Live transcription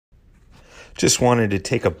Just wanted to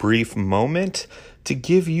take a brief moment to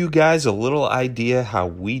give you guys a little idea how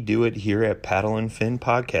we do it here at Paddle and Fin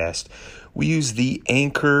Podcast. We use the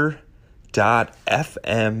Anchor.fm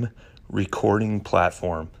recording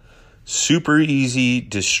platform. Super easy,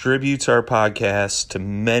 distributes our podcast to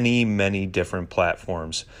many, many different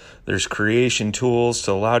platforms. There's creation tools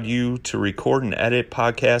to allow you to record and edit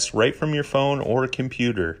podcasts right from your phone or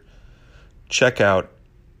computer. Check out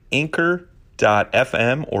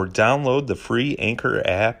Anchor.fm or download the free Anchor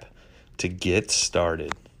app to get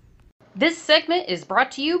started. This segment is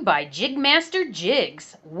brought to you by Jigmaster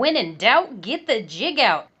Jigs. When in doubt, get the jig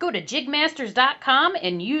out. Go to jigmasters.com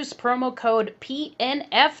and use promo code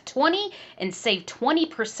PNF20 and save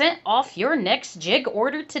 20% off your next jig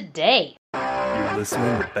order today. You're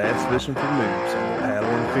listening to Bass Fishing for Noobs on the Paddle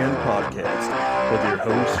and Fin Podcast with your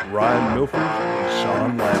hosts Ryan Milford and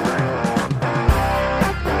Sean Lavery.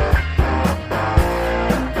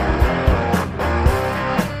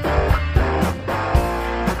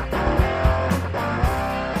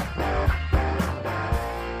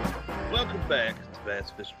 Back to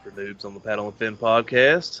Bass Fishing for Noobs on the Paddle and Fin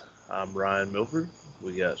Podcast. I'm Ryan Milford.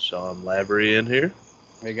 We got Sean Lavery in here.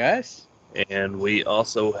 Hey guys. And we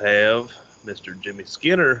also have Mr. Jimmy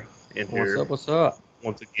Skinner in here. What's up?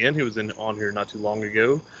 Once again, he was on here not too long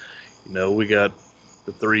ago. You know, we got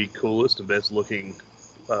the three coolest and best looking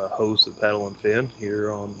hosts of Paddle and Fin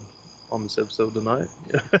here on this episode tonight.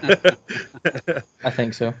 I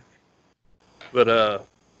think so. But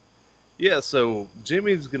yeah, so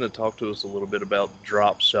Jimmy's going to talk to us a little bit about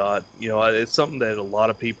drop shot. You know, it's something that a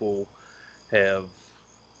lot of people have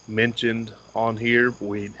mentioned on here.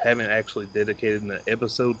 We haven't actually dedicated an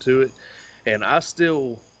episode to it, and I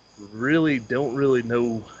still don't really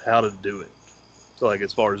know how to do it. So, like,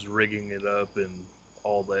 as far as rigging it up and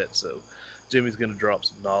all that. So, Jimmy's going to drop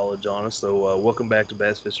some knowledge on us. So, welcome back to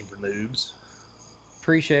Bass Fishing for Noobs.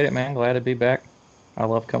 Appreciate it, man. Glad to be back. I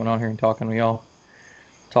love coming on here and talking to y'all.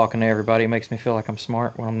 Talking to everybody makes me feel like I'm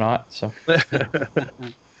smart when I'm not. So,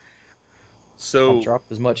 I'll drop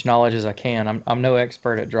as much knowledge as I can. I'm no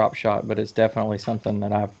expert at drop shot, but it's definitely something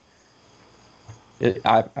that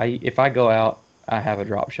if I go out, I have a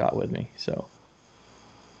drop shot with me. So,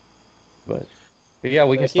 but yeah,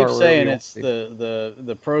 we can start. I keep saying it's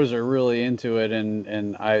the pros are really into it,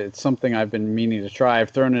 and it's something I've been meaning to try.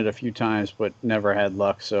 I've thrown it a few times, but never had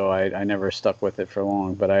luck, so I never stuck with it for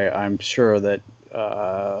long. But I'm sure that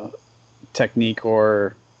technique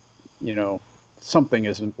or something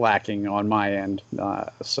is lacking on my end,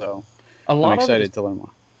 so I'm excited to learn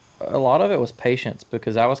more. A lot of it was patience,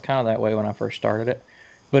 because I was kind of that way when I first started it,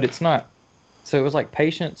 but it's not. So it was like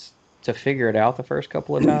patience to figure it out the first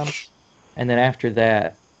couple of times, and then after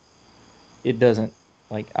that, it doesn't,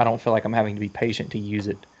 like, I don't feel like I'm having to be patient to use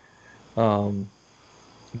it.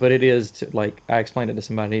 But it is like, I explained it to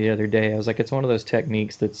somebody the other day. I was like, it's one of those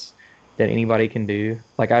techniques that anybody can do.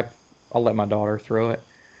 Like, I'll let my daughter throw it.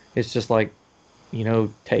 It's just like,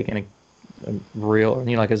 taking a reel,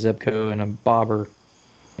 like a Zipco and a bobber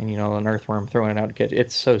and, an earthworm, throwing it out to catch.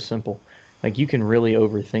 It's so simple. Like, you can really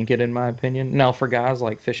overthink it, in my opinion. Now, for guys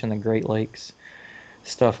like fishing the Great Lakes,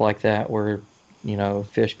 stuff like that, where,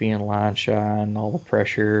 fish being line shy and all the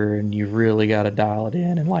pressure, and you really got to dial it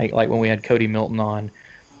in. And like when we had Cody Milton on,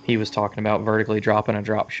 he was talking about vertically dropping a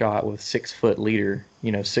drop shot with 6 foot leader,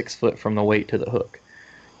 6 foot from the weight to the hook.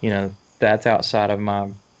 That's outside of my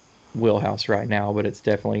wheelhouse right now, but it's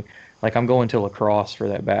definitely, like, I'm going to La Crosse for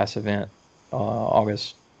that bass event,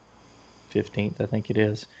 August 15th, I think it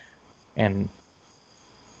is. And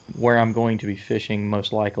where I'm going to be fishing,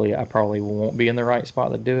 most likely, I probably won't be in the right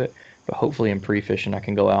spot to do it, but hopefully in pre-fishing I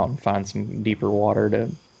can go out and find some deeper water to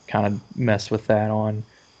kind of mess with that on.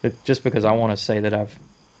 But just because I want to say that I've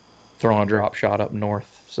thrown a drop shot up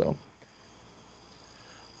north, so.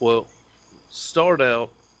 Well, start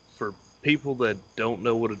out, for people that don't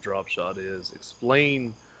know what a drop shot is,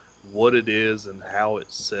 explain what it is and how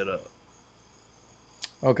it's set up.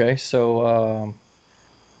 Okay, so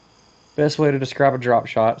best way to describe a drop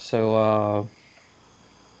shot. So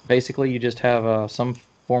basically you just have some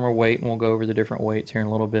form of weight, and we'll go over the different weights here in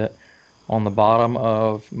a little bit. On the bottom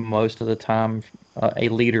of, most of the time, a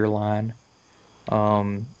leader line.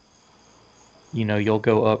 You'll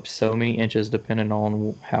go up so many inches depending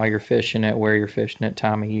on how you're fishing it, where you're fishing it,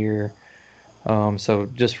 time of year. So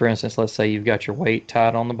just for instance, let's say you've got your weight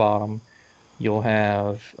tied on the bottom. You'll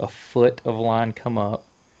have a foot of line come up,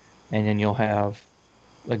 and then you'll have,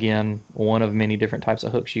 again, one of many different types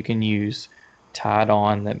of hooks you can use tied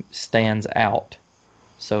on that stands out.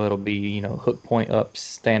 So it'll be, hook point up,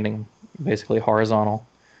 standing basically horizontal.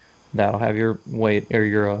 That'll have your weight or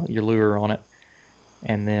your lure on it.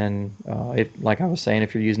 And then, like I was saying,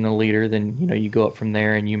 if you're using a leader, then you go up from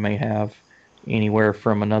there, and you may have anywhere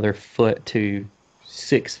from another foot to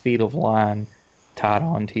 6 feet of line tied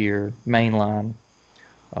onto your main line.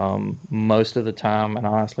 Most of the time, and I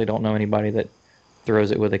honestly don't know anybody that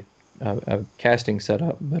throws it with a casting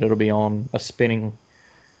setup, but it'll be on a spinning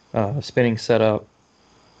setup.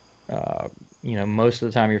 Most of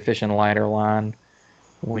the time you're fishing lighter line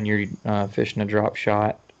when you're fishing a drop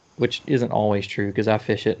shot, which isn't always true because I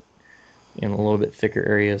fish it in a little bit thicker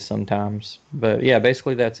areas sometimes. But yeah,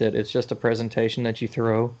 basically that's it. It's just a presentation that you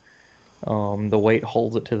throw. The weight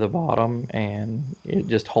holds it to the bottom, and it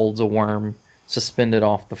just holds a worm suspended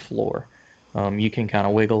off the floor. You can kind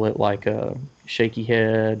of wiggle it like a shaky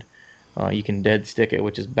head. You can dead stick it,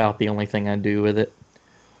 which is about the only thing I do with it.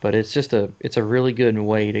 But it's a really good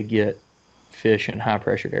way to get fish in high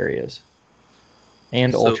pressured areas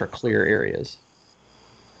and So, ultra clear areas.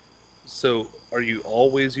 so are you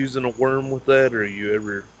always using a worm with that, or are you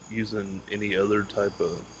ever using any other type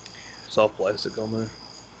of soft plastic on there?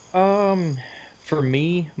 Um, for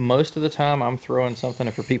me, most of the time I'm throwing something.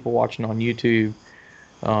 And for people watching on YouTube,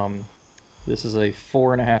 um, this is a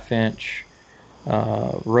 4.5 inch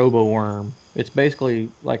robo worm. It's basically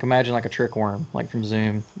like, imagine like a trick worm, like from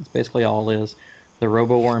Zoom. It's basically all it is. The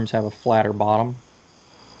robo worms have a flatter bottom.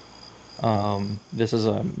 This is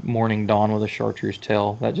a morning dawn with a chartreuse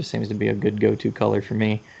tail. That just seems to be a good go-to color for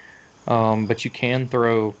me. But you can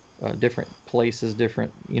throw different places,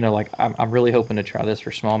 different, like I'm really hoping to try this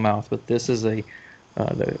for smallmouth, but this is the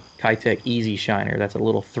Kitech Easy Shiner. That's a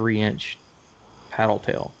little 3 inch paddle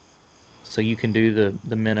tail. So you can do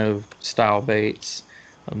the minnow style baits.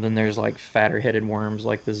 Then there's like fatter headed worms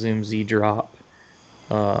like the Zoom Z Drop.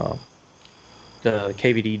 Uh, the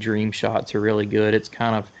KVD Dream Shots are really good. It's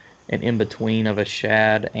kind of an in between of a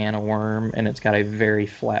shad and a worm, and it's got a very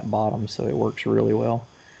flat bottom, so it works really well.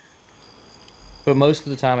 But most of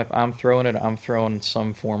the time, if I'm throwing it, I'm throwing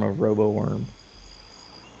some form of robo worm.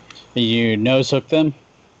 You nose hook them?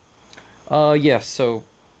 Yes. So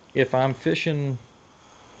if I'm fishing,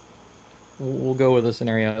 we'll go with a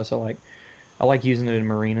scenario. So I like using it in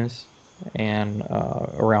marinas and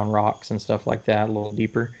around rocks and stuff like that, a little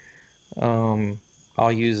deeper. Um,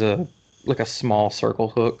 I'll use a small circle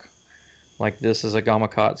hook. Like this is a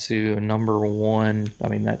Gamakatsu number 1. I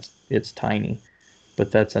mean it's tiny,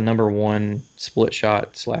 but that's a number 1 split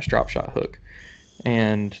shot / drop shot hook.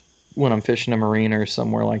 And when I'm fishing a marina or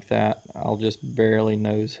somewhere like that, I'll just barely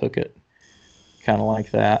nose hook it, kind of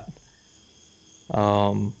like that.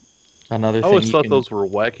 Um, Another I thing always thought those were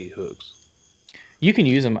wacky hooks. you can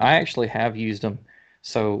use them. I actually have used them.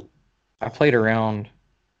 So I played around.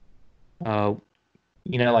 Uh,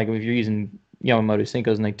 like if you're using Yamamoto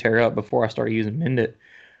Senkos and they tear up, before I started using Mendit,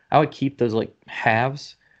 I would keep those like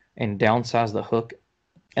halves and downsize the hook,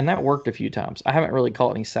 and that worked a few times. I haven't really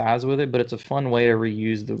caught any size with it, but it's a fun way to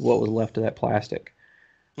reuse what was left of that plastic.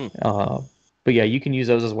 Hmm. But yeah, you can use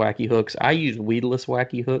those as wacky hooks. I use weedless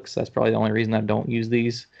wacky hooks. That's probably the only reason I don't use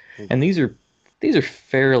these. And these are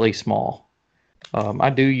fairly small.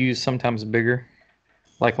 I do use sometimes bigger.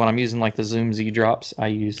 Like when I'm using like the Zoom Z drops,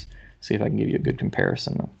 see if I can give you a good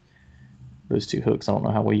comparison of those two hooks. I don't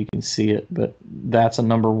know how well you can see it, but that's a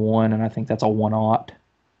number 1, and I think that's a 1/0.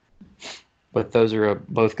 But those are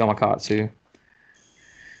both Gamakatsu.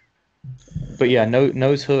 But yeah,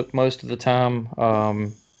 nose hook most of the time.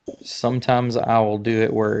 Sometimes I will do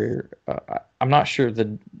it where I'm not sure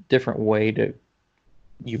the different way to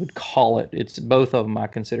you would call it. It's both of them I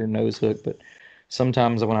consider nose hook, but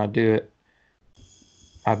sometimes when I do it,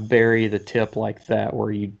 I bury the tip like that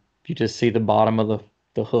where you just see the bottom of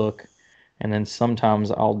the hook, and then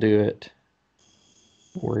sometimes I'll do it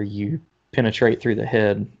where you penetrate through the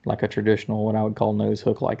head like a traditional, what I would call nose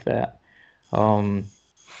hook like that. Um,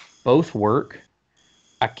 Both work.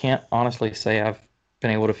 I can't honestly say I've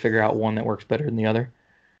been able to figure out one that works better than the other.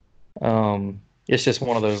 It's just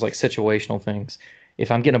one of those like situational things. If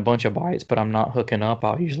I'm getting a bunch of bites but I'm not hooking up,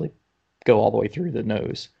 I'll usually go all the way through the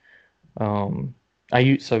nose. Um,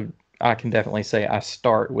 so I can definitely say I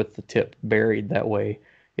start with the tip buried. That way,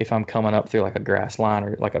 if I'm coming up through like a grass line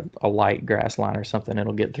or like a light grass line or something,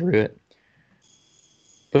 it'll get through it.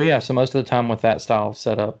 But yeah, so most of the time with that style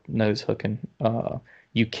setup, nose hooking,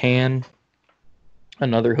 you can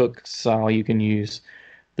another hook style you can use.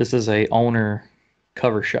 This is a owner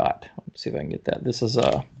cover shot. Let's see if I can get that. This is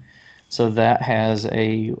so that has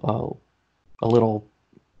a little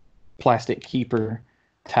plastic keeper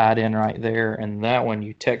tied in right there, and that one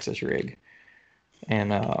you Texas rig.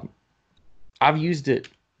 And I've used it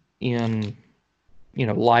in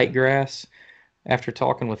light grass. After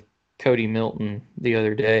talking with Cody Milton the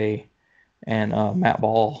other day, and Matt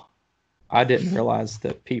Ball. I didn't realize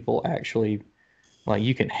that people actually, like,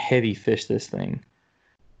 you can heavy fish this thing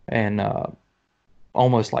and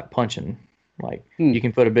almost like punching. Like, you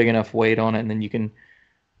can put a big enough weight on it, and then you can,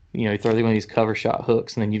 throw one of these cover shot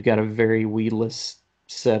hooks, and then you've got a very weedless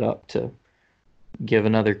setup to give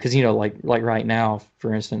another. Because, like right now,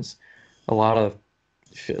 for instance, a lot of,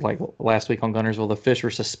 like last week on Gunnersville, the fish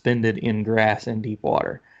were suspended in grass in deep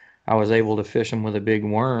water. I was able to fish them with a big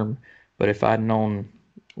worm, but if I'd known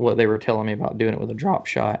what they were telling me about doing it with a drop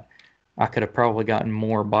shot, I could have probably gotten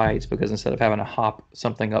more bites, because instead of having to hop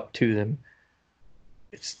something up to them,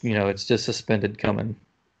 it's just suspended coming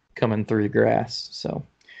through the grass. So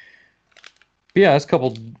yeah, there's a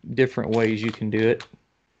couple different ways you can do it.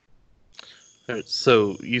 All right,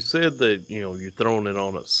 so you said that you're throwing it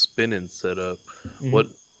on a spinning setup. Mm-hmm.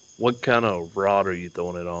 What kind of rod are you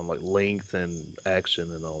throwing it on, like length and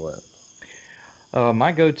action and all that?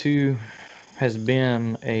 My go-to has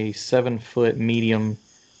been a 7-foot medium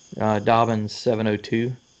Dobbins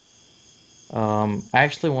 702. I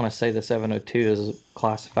actually want to say the 702 is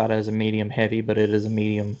classified as a medium heavy, but it is a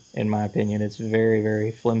medium in my opinion. It's very,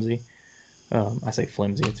 very flimsy. I say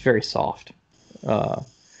flimsy, it's very soft,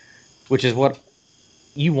 which is what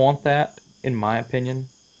you want, that in my opinion,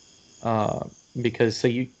 because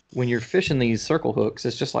when you're fishing these circle hooks,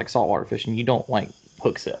 it's just like saltwater fishing. You don't like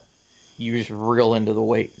hook set. You just reel into the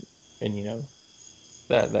weight, and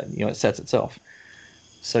that it sets itself.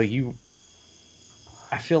 So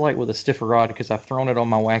I feel like with a stiffer rod, because I've thrown it on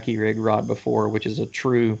my Wacky Rig rod before, which is a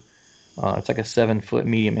true, it's like a 7-foot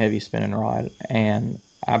medium heavy spinning rod, and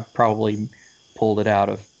I probably pulled it out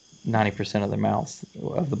of 90% of the mouths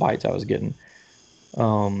of the bites I was getting.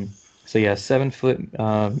 So yeah, 7-foot,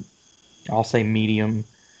 I'll say medium.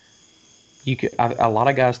 A lot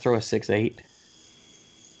of guys throw a 6/8,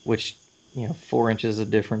 which 4 inches of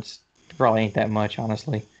difference probably ain't that much,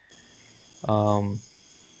 honestly.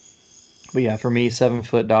 But yeah, for me,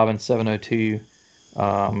 7-foot Dobbins 702.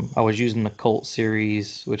 I was using the Colt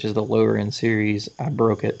series, which is the lower end series. I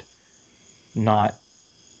broke it. Not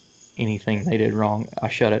anything they did wrong. I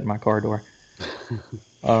shut it in my car door.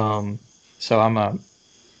 So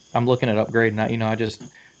I'm looking at upgrading. I just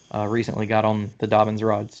recently got on the Dobbins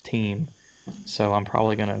Rods team, so I'm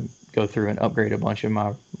probably gonna go through and upgrade a bunch of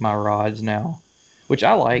my rods now, which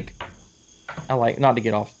I like. Not to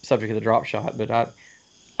get off subject of the drop shot, but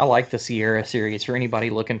I like the Sierra series for anybody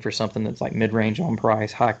looking for something that's like mid-range on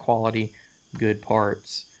price, high quality, good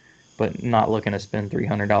parts, but not looking to spend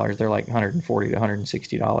 $300. They're like $140 to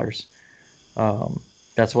 $160.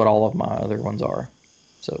 That's what all of my other ones are.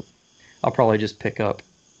 So I'll probably just pick up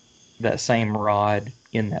that same rod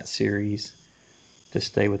in that series to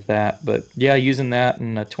stay with that. But yeah, using that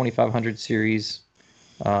in a 2500 series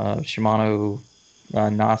Shimano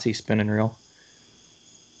Nasi spinning reel.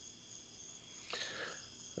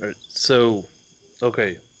 All right, so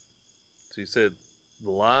you said the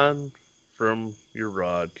line from your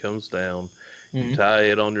rod comes down, you tie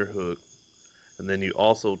it on your hook, and then you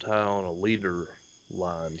also tie on a leader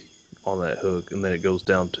line on that hook, and then it goes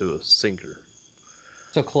down to a sinker.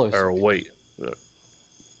 So close. Or a weight.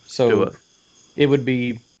 So it would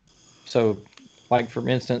be, like for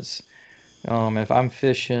instance, if I'm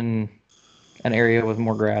fishing an area with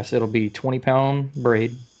more grass, it'll be 20-pound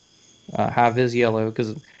braid, high vis yellow,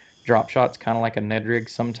 because drop shot's kind of like a Ned rig.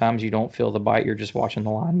 Sometimes you don't feel the bite, you're just watching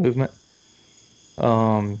the line movement.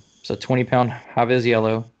 So 20-pound high vis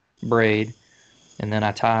yellow braid, and then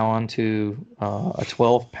I tie on to a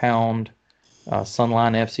 12-pound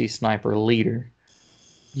Sunline FC Sniper leader.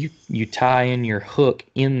 You tie in your hook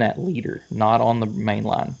in that leader, not on the main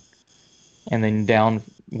line, and then down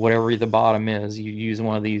whatever the bottom is, you use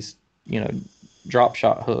one of these drop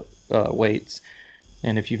shot hook weights.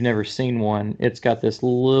 And if you've never seen one, it's got this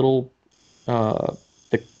little, the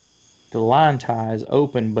line tie is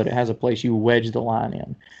open, but it has a place you wedge the line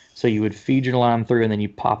in. So you would feed your line through, and then you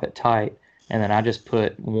pop it tight. And then I just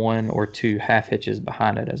put 1 or 2 half hitches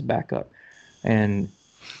behind it as backup. And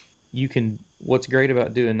what's great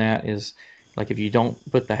about doing that is, like, if you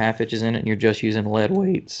don't put the half hitches in it and you're just using lead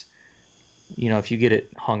weights, if you get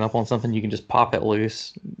it hung up on something, you can just pop it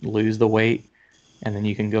loose, lose the weight, and then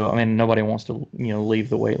you can go. I mean, nobody wants to, leave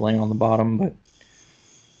the weight laying on the bottom, but,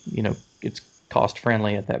 it's cost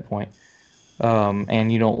friendly at that point.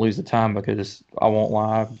 And you don't lose the time, because I won't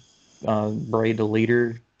lie, braid the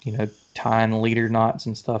leader, tying leader knots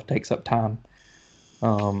and stuff takes up time.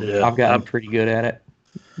 I've gotten pretty good at it,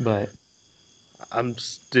 but I'm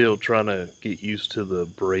still trying to get used to the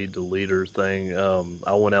braid the leader thing.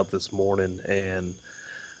 I went out this morning, and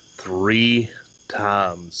 3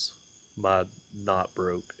 times my knot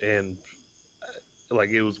broke, and like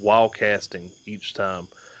it was wild casting each time,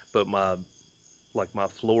 but my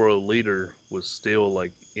fluoro leader was still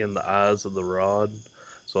like in the eyes of the rod,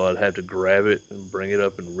 so I'd have to grab it and bring it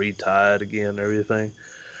up and retie it again and everything.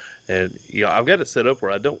 And I've got it set up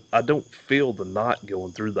where I don't feel the knot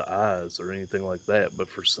going through the eyes or anything like that, but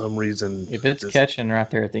for some reason If it's just catching right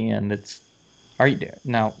there at the end, it's are you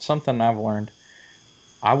now something I've learned.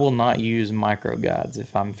 I will not use micro guides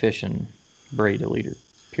if I'm fishing braid to leader.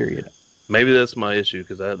 Period. maybe that's my issue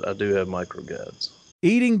because I do have micro guides.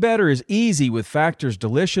 Eating better is easy with Factor's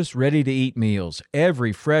delicious, ready-to-eat meals.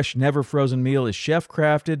 Every fresh, never-frozen meal is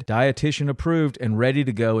chef-crafted, dietitian-approved, and ready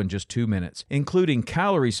to go in just 2 minutes, including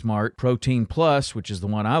Calorie Smart, Protein Plus, which is the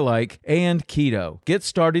one I like, and Keto. Get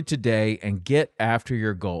started today and get after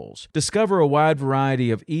your goals. Discover a wide variety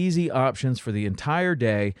of easy options for the entire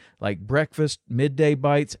day, like breakfast, midday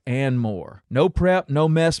bites, and more. No prep, no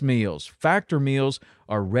mess meals. Factor meals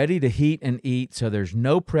are ready to heat and eat, so there's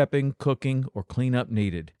no prepping, cooking, or cleanup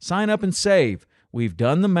needed. Sign up and save. We've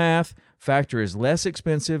done the math. Factor is less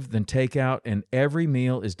expensive than takeout, and every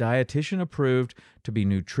meal is dietitian approved to be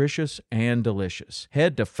nutritious and delicious.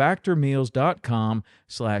 Head to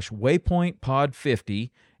factormeals.com/waypointpod50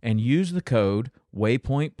 and use the code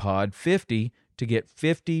waypointpod50 to get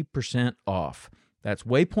 50% off. That's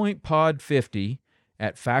waypointpod50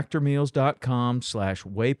 at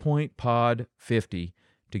factormeals.com/waypointpod50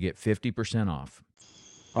 to get 50% off.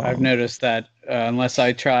 I've noticed that unless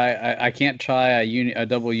I can't try a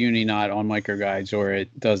double uni knot on micro guides, or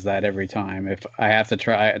it does that every time. If I have to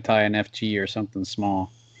tie an FG or something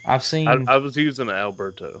small. I've seen. I was using an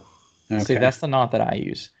Alberto. Okay. See, that's the knot that I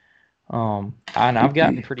use. And I've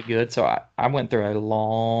gotten pretty good. So I went through a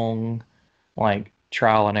long,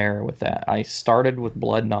 trial and error with that. I started with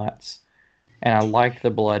blood knots, and I liked the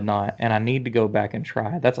blood knot, and I need to go back and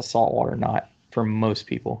try. That's a saltwater knot for most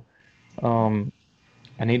people.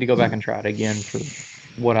 I need to go back and try it again for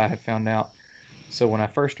what I had found out. So when I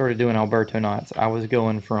first started doing Alberto knots, I was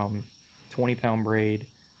going from 20-pound braid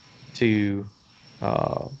to,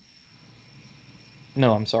 no,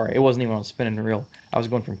 I'm sorry, it wasn't even on a spinning reel. I was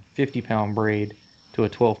going from 50-pound braid to a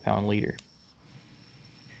 12-pound leader.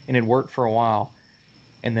 And it worked for a while,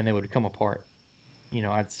 and then it would come apart.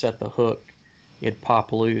 I'd set the hook, it'd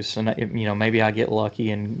pop loose, and maybe I'd get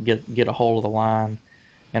lucky and get a hold of the line,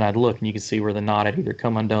 and I'd look, and you could see where the knot had either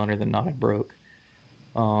come undone or the knot had broke.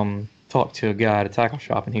 Talked to a guy at a tackle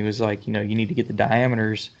shop, and he was like, you need to get the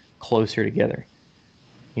diameters closer together.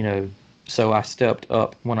 So I stepped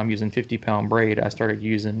up. When I'm using 50-pound braid, I started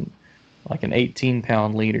using like an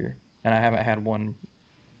 18-pound leader, and I haven't had one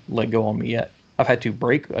let go on me yet. I've had to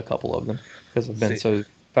break a couple of them because I've been so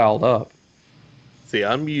fouled up. See,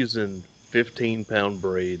 I'm using 15-pound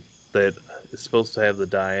braid that is supposed to have the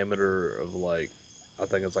diameter of I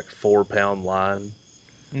think it's 4-pound line,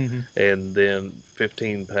 and then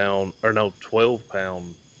 15-pound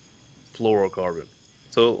 12-pound fluorocarbon.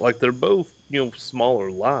 So they're both smaller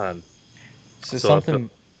line. So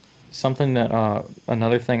something that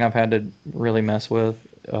another thing I've had to really mess with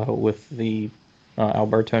the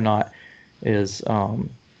Alberto knot is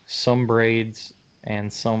some braids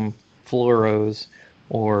and some fluoros,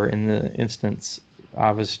 or in the instance, I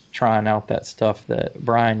was trying out that stuff that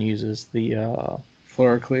Brian uses, the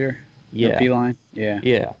FluoroClear? Yeah. The P-line? Yeah.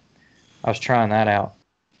 Yeah. I was trying that out.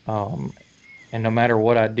 And no matter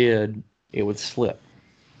what I did, it would slip.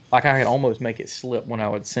 I could almost make it slip when I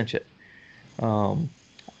would cinch it. I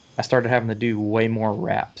started having to do way more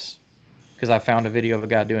wraps because I found a video of a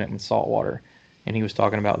guy doing it in saltwater, and he was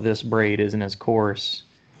talking about this braid isn't as coarse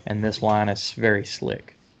and this line is very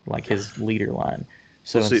slick, like his leader line.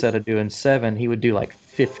 So instead of doing 7, he would do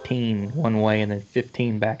 15 one way and then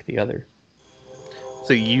 15 back the other.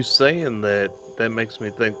 So you saying that makes me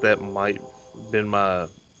think that might have been my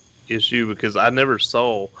issue, because I never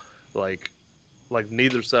saw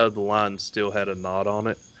neither side of the line still had a knot on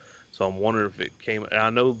it. So I'm wondering if it came. I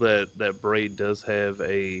know that braid does have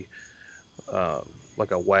a a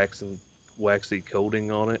waxy coating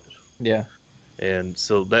on it. Yeah. And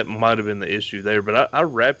so that might have been the issue there. But I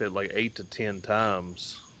wrap it 8 to 10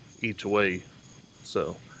 times each way.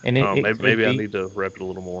 So And maybe I need to wrap it a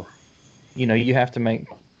little more. You have to make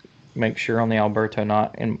sure on the Alberto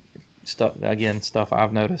knot and stuff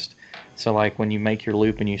I've noticed. So when you make your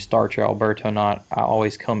loop and you start your Alberto knot, I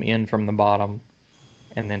always come in from the bottom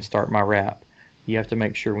and then start my wrap. You have to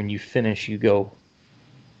make sure when you finish, you go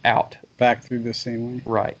out. Back through the same way.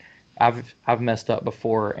 Right. I've messed up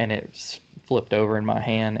before, and it flipped over in my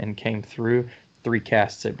hand and came through 3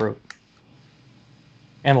 casts. It broke.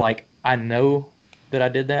 And I know that I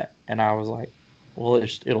did that, and I was like, well,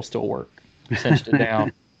 it'll still work. Cinched it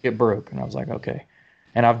down, it broke, and I was like, okay.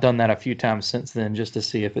 And I've done that a few times since then just to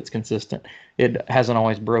see if it's consistent. It hasn't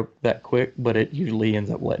always broke that quick, but it usually ends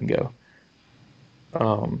up letting go.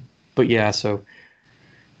 But yeah, so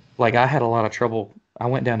like I had a lot of trouble. I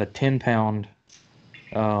went down to 10 pound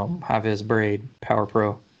high-vis braid Power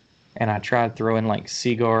Pro, and I tried throwing like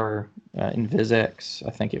Seagar InvisX,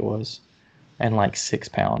 I think it was, and like 6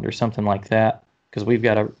 pound or something like that, because we've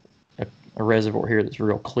got a reservoir here that's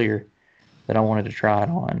real clear that I wanted to try it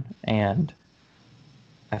on. And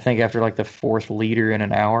I think after like the fourth leader in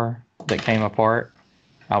an hour that came apart,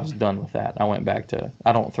 I was done with that. I went back to,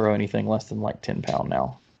 I don't throw anything less than like 10 pound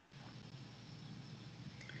now.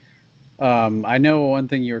 I know one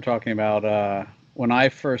thing you were talking about when I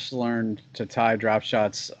first learned to tie drop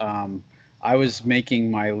shots. I was making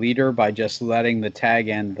my leader by just letting the tag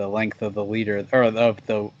end the length of the leader, or of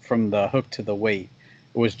the from the hook to the weight.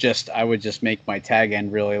 It was just I would just make my tag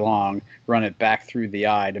end really long, run it back through the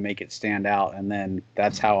eye to make it stand out, and then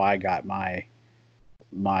that's how I got my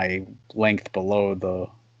length below the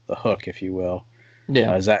hook, if you will.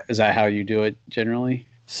 Yeah. Is that how you do it generally?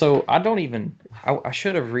 So I don't even, I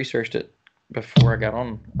should have researched it before I got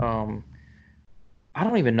on. I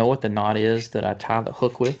don't even know what the knot is that I tie the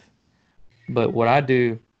hook with. But what I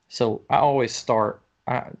do, so I always start,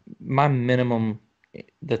 my minimum,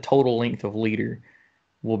 the total length of leader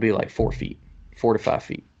will be like 4 feet, 4 to 5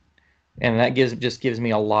 feet. And that just gives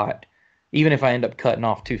me a lot. Even if I end up cutting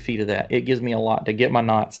off 2 feet of that, it gives me a lot to get my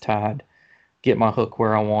knots tied, get my hook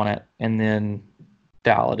where I want it, and then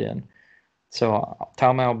dial it in. So I'll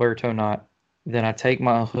tie my Alberto knot, then I take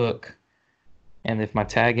my hook, and if my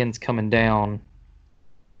tag end's coming down,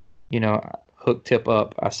 hook tip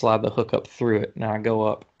up, I slide the hook up through it, and I go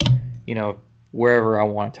up, wherever I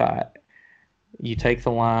want to tie it. You take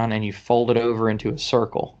the line and you fold it over into a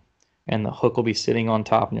circle, and the hook will be sitting on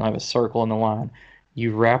top, and you'll have a circle in the line.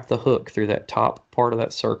 You wrap the hook through that top part of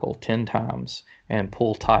that circle 10 times and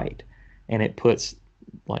pull tight, and it puts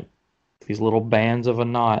like these little bands of a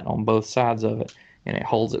knot on both sides of it, and it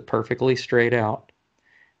holds it perfectly straight out.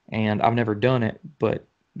 And I've never done it, but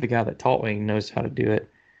the guy that taught me knows how to do it.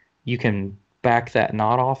 You can back that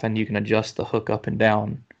knot off, and you can adjust the hook up and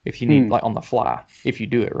down if you need, like on the fly, if you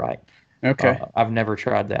do it right. Okay. I've never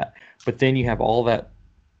tried that. But then you have all that.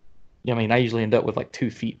 I mean, I usually end up with like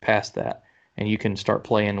 2 feet past that, and you can start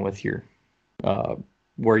playing with your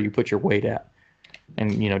where you put your weight at,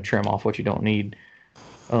 and trim off what you don't need.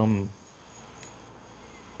 I'm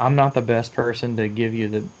not the best person to give you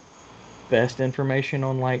the best information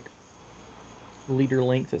on like leader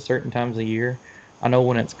length at certain times of year. I know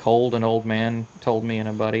when it's cold, an old man told me and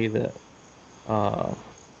a buddy that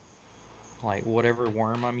like whatever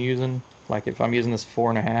worm I'm using, like if I'm using this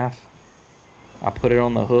 4.5, I put it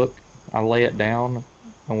on the hook, I lay it down,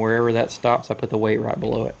 and wherever that stops, I put the weight right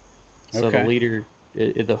below it. So Okay. the leader,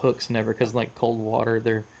 the hook's never, because like cold water,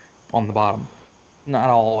 they're on the bottom. Not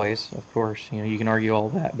always, of course. You can argue all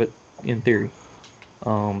that, but in theory,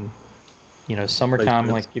 summertime,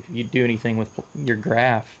 like if you do anything with your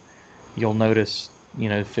graph, you'll notice,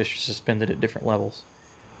 fish are suspended at different levels,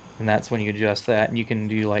 and that's when you adjust that. And you can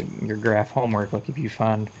do like your graph homework. Like if you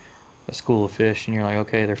find a school of fish and you're like,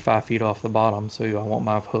 okay, they're 5 feet off the bottom, so I want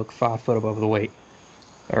my hook 5 foot above the weight.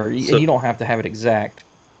 And you don't have to have it exact,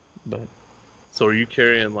 but. So are you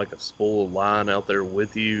carrying like a spool of line out there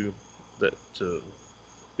with you that to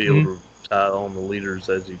be able to tie on the leaders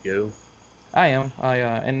as you go? I am.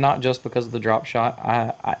 And not just because of the drop shot.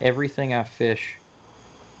 Everything I fish,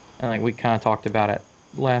 and like we kind of talked about it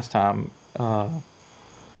last time.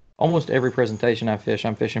 Almost every presentation I fish,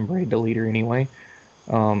 I'm fishing braid to leader anyway.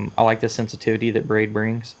 I like the sensitivity that braid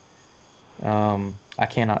brings. I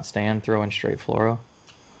cannot stand throwing straight fluoro.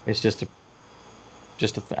 It's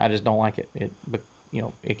I just don't like it. But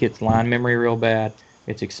it gets line memory real bad.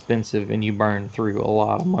 It's expensive, and you burn through a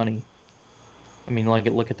lot of money. I mean,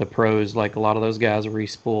 look at the pros. Like a lot of those guys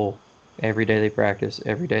re-spool every day they practice,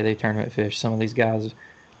 every day they tournament fish. Some of these guys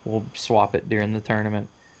will swap it during the tournament.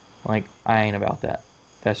 Like I ain't about that.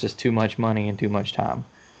 That's just too much money and too much time.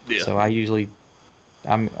 Yeah. So I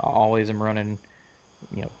always am running,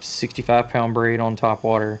 65-pound braid on top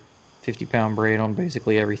water, 50-pound braid on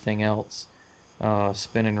basically everything else.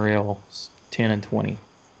 Spinning reel, 10 and 20.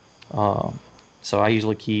 So I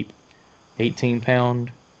usually keep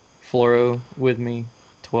 18-pound fluoro with me,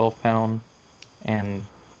 12-pound, and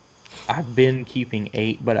I've been keeping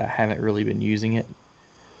 8, but I haven't really been using it.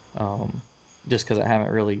 Just because I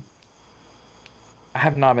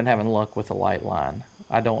have not been having luck with a light line.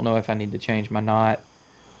 I don't know if I need to change my knot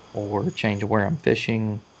or change where I'm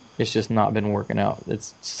fishing. It's just not been working out.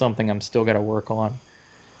 It's something I'm still got to work on.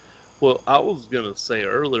 Well, I was gonna say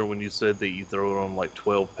earlier when you said that you throw it on like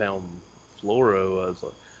 12-pound fluoro, I was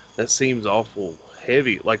like, that seems awful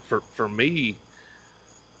heavy. Like for me,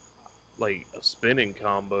 like a spinning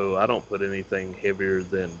combo, I don't put anything heavier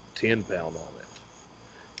than 10 pound on it.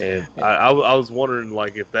 And I was wondering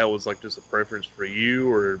like if that was like just a preference for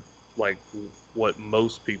you or like what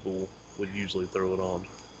most people would usually throw it on.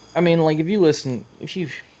 I mean, like if you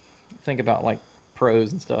think about like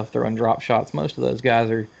pros and stuff throwing drop shots, most of those guys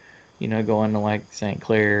are, going to like St.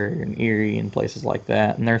 Clair and Erie and places like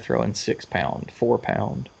that, and they're throwing 6 pound, 4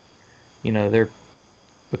 pound. They're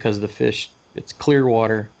because the fish, it's clear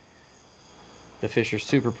water. The fish are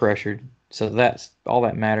super pressured, so that's all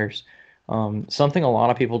that matters. Something a lot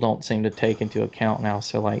of people don't seem to take into account now.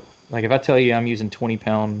 So like if I tell you I'm using 20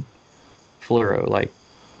 pound fluoro, like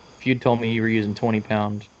if you'd told me you were using 20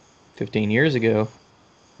 pound 15 years ago,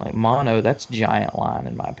 like mono, that's giant line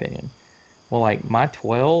in my opinion. Well, like my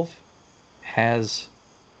 12 has,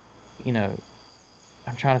 you know,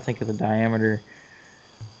 I'm trying to think of the diameter.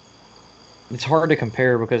 It's hard to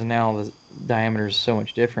compare because now the diameter is so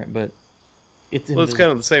much different, but it's Well, in it's the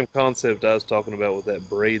kind of the same concept I was talking about with that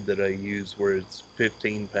braid that I use, where it's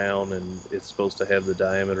 15 pound and it's supposed to have the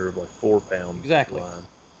diameter of like 4 pound exactly. line.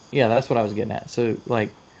 Yeah, that's what I was getting at. So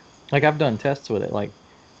like I've done tests with it. Like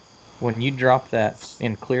when you drop that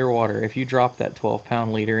in clear water, if you drop that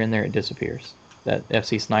 12-pound leader in there, it disappears. That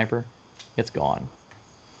FC Sniper, it's gone.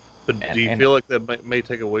 But do you And feel like that may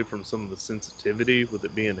take away from some of the sensitivity with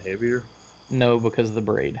it being heavier? no, because of the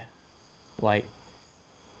braid. Like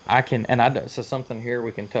I can, and so something here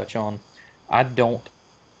we can touch on. I don't.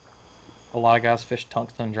 A lot of guys fish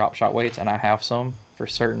tungsten drop shot weights, and I have some for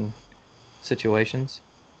certain situations.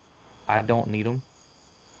 I don't need them.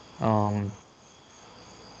 Um,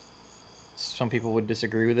 some people would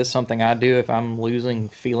disagree with this. Something I do if I'm losing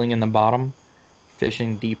feeling in the bottom,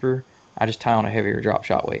 fishing deeper, I just tie on a heavier drop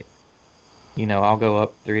shot weight. I'll go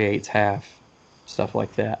up 3/8, half, stuff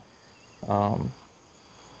like that. Um,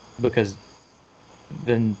 because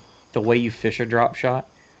then the way you fish a drop shot,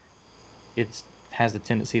 it has the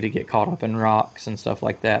tendency to get caught up in rocks and stuff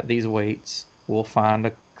like that. These weights will find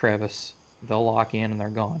a crevice, they'll lock in, and they're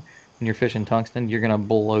gone. When you're fishing tungsten, you're going to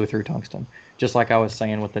blow through tungsten. Just like I was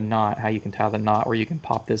saying with the knot, how you can tie the knot where you can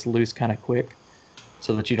pop this loose kind of quick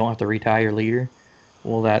so that you don't have to retie your leader.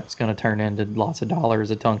 Well, that's going to turn into lots of dollars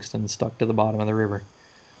of tungsten stuck to the bottom of the river.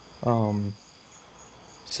 Um,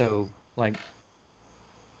 so, like,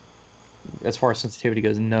 as far as sensitivity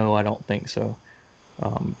goes, no, I don't think so.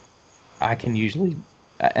 Um, I can usually,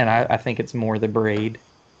 and I think it's more the braid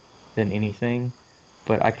than anything,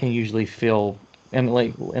 but I can usually feel, and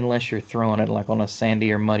like, unless you're throwing it like on a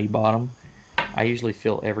sandy or muddy bottom, I usually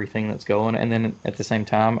feel everything that's going. And then at the same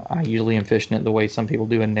time, I usually am fishing it the way some people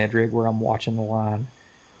do in Ned Rig, where I'm watching the line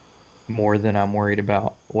more than I'm worried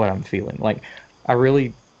about what I'm feeling. Like, I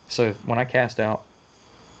really, so when I cast out,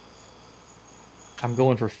 I'm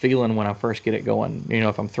going for feeling when I first get it going.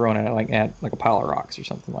 If I'm throwing it at like a pile of rocks or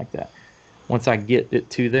something like that. Once I get it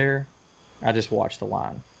to there, I just watch the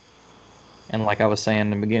line. And like I was saying in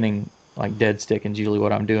the beginning, like dead stick and usually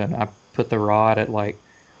what I'm doing, I put the rod at like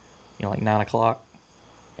 9 o'clock,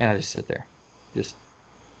 and I just sit there, just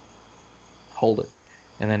hold it.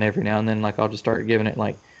 And then every now and then, like I'll just start giving it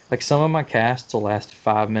like some of my casts will last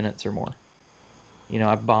 5 minutes or more.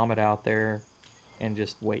 I bomb it out there and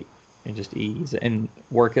just wait and just ease and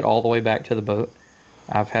work it all the way back to the boat.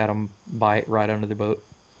 I've had them bite right under the boat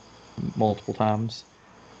multiple times.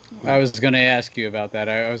 I was going to ask you about that.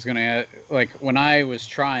 I was going to like when I was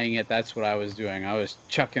trying it, that's what I was doing. I was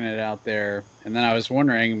chucking it out there, and then I was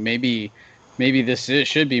wondering maybe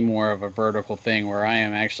should be more of a vertical thing where I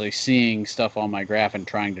am actually seeing stuff on my graph and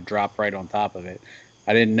trying to drop right on top of it.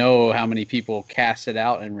 I didn't know how many people cast it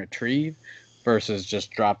out and retrieve versus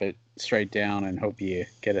just drop it straight down and hope you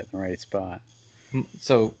get it in the right spot.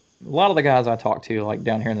 So a lot of the guys I talk to, like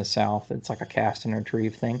down here in the South, it's like a cast and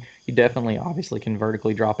retrieve thing. You definitely, obviously, can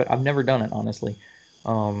vertically drop it. I've never done it, honestly.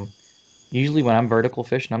 Usually when I'm vertical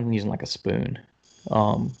fishing, I'm using like a spoon,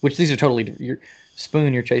 which these are totally your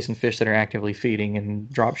spoon. You're chasing fish that are actively feeding,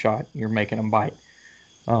 and drop shot, you're making them bite.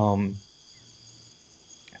 Um,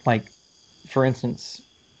 like for instance,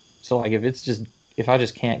 so like if I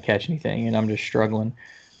just can't catch anything and I'm just struggling,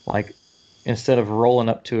 like instead of rolling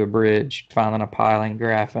up to a bridge, finding a piling,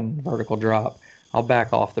 graphing, vertical drop, I'll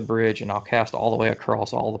back off the bridge and I'll cast all the way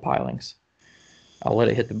across all the pilings. I'll let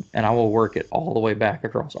it hit and I will work it all the way back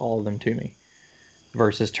across all of them to me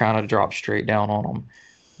versus trying to drop straight down on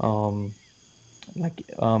them.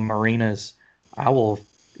 Marinas,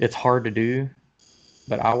 it's hard to do,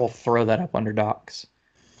 but I will throw that up under docks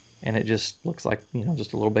and it just looks like,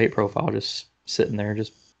 just a little bait profile just sitting there,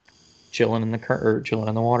 just chilling in the or chilling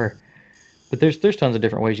in the water. But there's tons of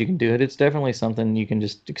different ways you can do it. It's definitely something you can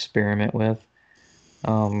just experiment with.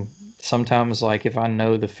 Sometimes, like if I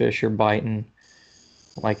know the fish are biting,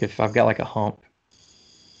 like if I've got like a hump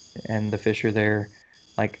and the fish are there,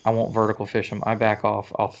 like I won't vertical fish them. I back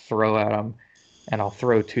off. I'll throw at them, and I'll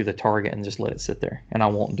throw to the target and just let it sit there. And I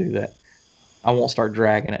won't do that. I won't start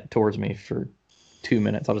dragging it towards me for 2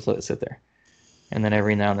 minutes. I'll just let it sit there, and then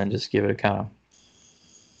every now and then just give it a kind of,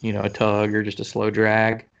 a tug or just a slow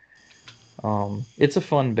drag. It's a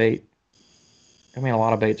fun bait. I mean, a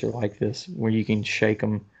lot of baits are like this, where you can shake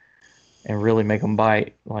them and really make them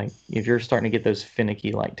bite. Like if you're starting to get those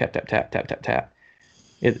finicky, like tap tap tap tap tap tap,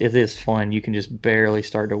 it is fun. You can just barely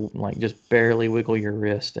start to just barely wiggle your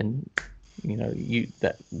wrist, and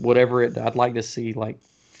whatever it. I'd like to see like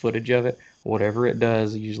footage of it. Whatever it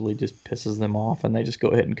does usually just pisses them off, and they just go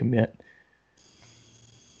ahead and commit.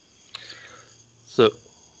 So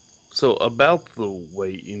about the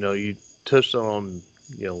weight, you touched on,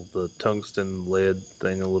 the tungsten lead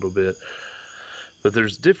thing a little bit, but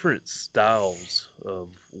there's different styles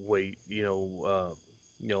of weight,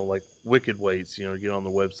 like Wicked Weights, get on the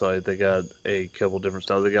website, they got a couple different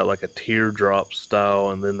styles. They got like a teardrop style,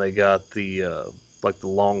 and then they got the like the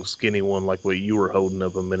long skinny one, like what you were holding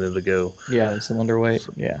up a minute ago. Yeah, the cylinder weight.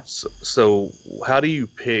 Yeah. So how do you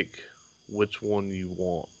pick which one you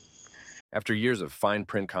want? After years of fine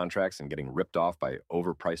print contracts and getting ripped off by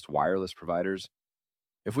overpriced wireless providers,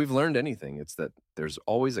 if we've learned anything, it's that there's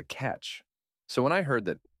always a catch. So when I heard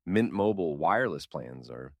that Mint Mobile wireless plans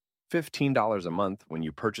are $15 a month when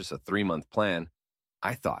you purchase a 3-month plan,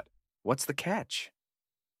 I thought, what's the catch?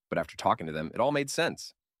 But after talking to them, it all made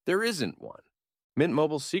sense. There isn't one. Mint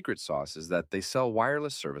Mobile's secret sauce is that they sell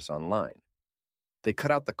wireless service online. They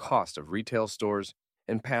cut out the cost of retail stores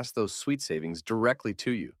and pass those sweet savings directly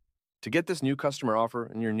to you. To get this new customer offer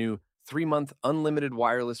and your new 3-month unlimited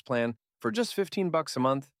wireless plan for just $15 a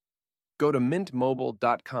month, go to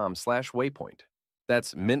mintmobile.com/waypoint.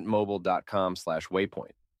 That's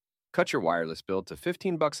mintmobile.com/waypoint. Cut your wireless bill to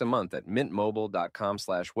 $15 a month at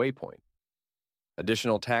mintmobile.com/waypoint.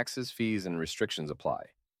 Additional taxes, fees, and restrictions apply.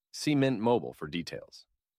 See Mint Mobile for details.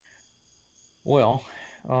 Well,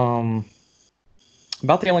 about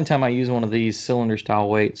the only time I use one of these cylinder style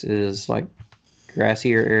weights is like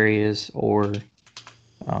grassier areas or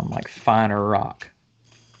like finer rock,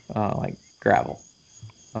 like gravel.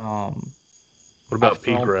 What about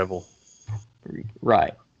pea gravel?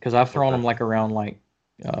 Right, because I've thrown them like around like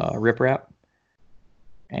riprap,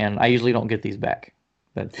 and I usually don't get these back.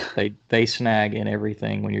 But they snag in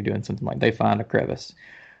everything when you're doing something like they find a crevice.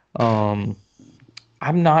 I'm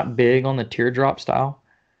not big on the teardrop style.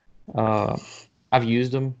 I've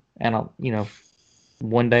used them, and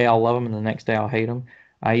one day I'll love them, and the next day I'll hate them.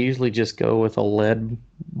 I usually just go with a lead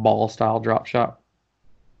ball style drop shot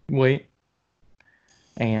weight,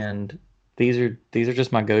 and these are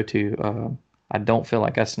just my go-to. I don't feel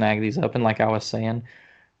like I snag these up, and like I was saying,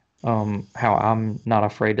 how I'm not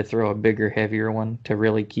afraid to throw a bigger, heavier one to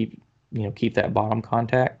really keep that bottom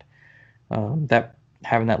contact. That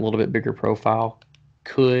having that little bit bigger profile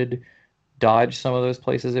could dodge some of those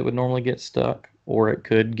places it would normally get stuck, or it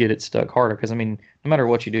could get it stuck harder. Because I mean, no matter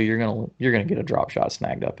what you do, you're gonna get a drop shot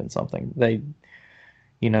snagged up in something.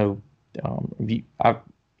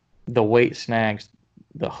 The weight snags,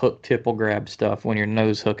 the hook tip will grab stuff when you're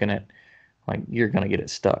nose hooking it. Like you're gonna get it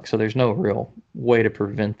stuck. So there's no real way to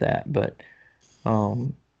prevent that. But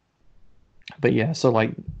yeah. So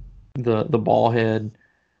like the ball head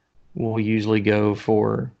will usually go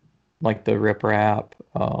for like the riprap.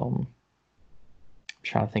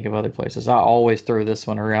 Trying to think of other places. I always throw this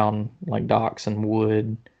one around like docks and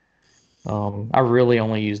wood. I really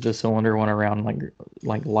only use the cylinder one around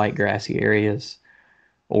like light grassy areas,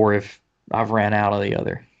 or if I've ran out of the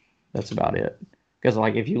other. That's about it. Because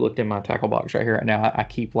like if you looked in my tackle box right here right now, I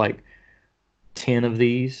keep like 10 of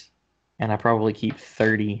these, and I probably keep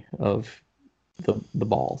 30 of the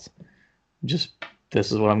balls. Just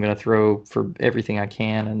this is what I'm going to throw for everything I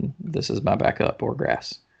can, and this is my backup or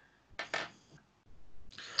grass.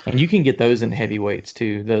 And you can get those in heavyweights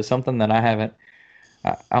too. There's something that I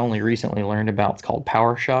only recently learned about. It's called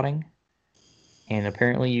power shotting. And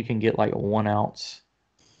apparently you can get like 1 ounce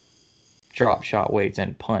drop shot weights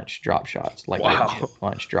and punch drop shots. Like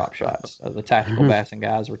punch drop shots. The tactical bassing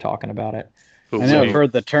guys were talking about it. I know I've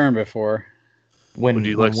heard the term before. Would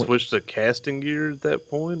you switch to casting gear at that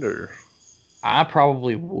point, or? I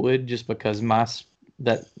probably would, just because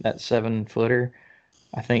that 7-footer,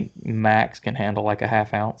 I think max can handle like a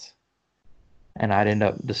 1/2 ounce, and I'd end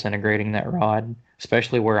up disintegrating that rod.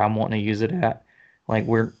 especially where I'm wanting to use it at. Like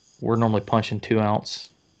we're normally punching 2 ounce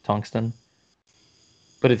tungsten,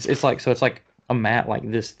 but it's like a mat like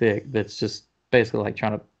this thick that's just basically like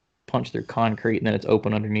trying to punch through concrete and then it's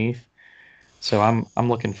open underneath. So I'm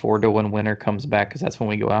looking forward to when winter comes back because that's when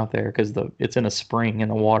we go out there because it's in a spring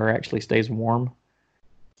and the water actually stays warm.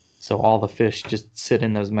 So all the fish just sit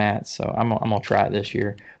in those mats. So I'm gonna try it this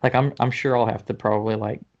year. Like I'm sure I'll have to probably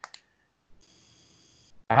like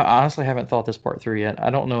I honestly haven't thought this part through yet. I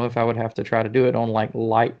don't know if I would have to try to do it on like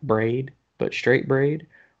light braid but straight braid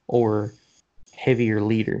or heavier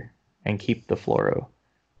leader and keep the fluoro.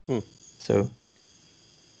 Hmm. So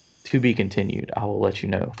to be continued. I will let you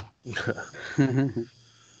know.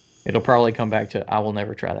 It'll probably come back to I will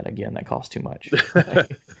never try that again. That costs too much.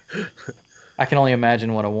 I can only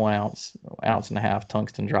imagine what a 1 ounce and a half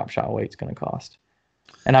tungsten drop shot weight's going to cost.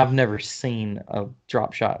 And I've never seen a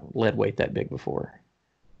drop shot lead weight that big before.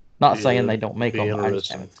 Not saying they don't make them. I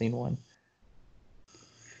just haven't seen one.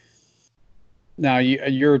 Now,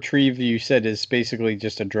 your retrieve, you said, is basically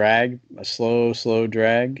just a drag, a slow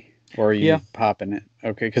drag, or are you popping it?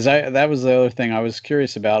 Okay, because that was the other thing I was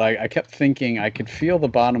curious about. I kept thinking I could feel the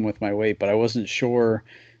bottom with my weight, but I wasn't sure,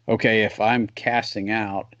 okay, if I'm casting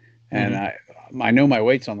out, and I know my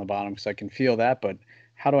weight's on the bottom because I can feel that, but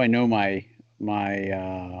how do I know my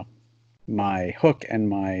hook and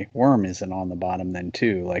my worm isn't on the bottom then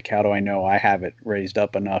too? Like, how do I know I have it raised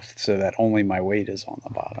up enough so that only my weight is on the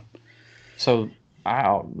bottom? So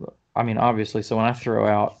I mean, obviously, so when I throw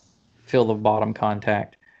out, feel the bottom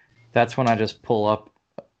contact, that's when I just pull up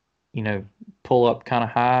kind of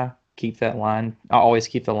high, keep that line. I always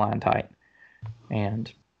keep the line tight. And,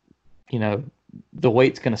 the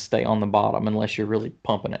weight's going to stay on the bottom unless you're really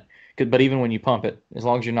pumping it. But even when you pump it, as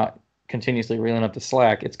long as you're not continuously reeling up the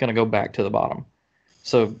slack, it's going to go back to the bottom.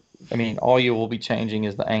 So, I mean, all you will be changing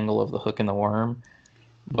is the angle of the hook and the worm.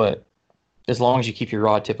 But as long as you keep your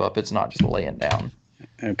rod tip up, it's not just laying down.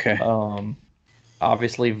 Okay.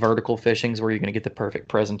 Obviously, vertical fishing is where you're going to get the perfect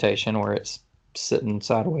presentation where it's sitting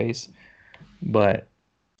sideways. But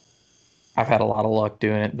I've had a lot of luck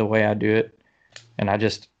doing it the way I do it. And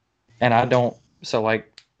I don't, so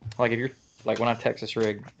like if you're, like when I Texas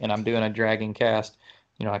rig and I'm doing a dragging cast,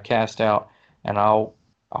 I cast out and I'll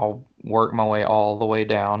work my way all the way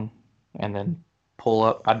down and then pull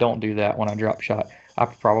up. I don't do that when I drop shot. I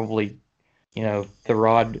probably, the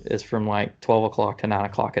rod is from like 12 o'clock to 9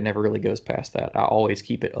 o'clock. It never really goes past that. I always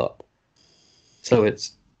keep it up. So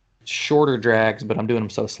it's shorter drags, but I'm doing them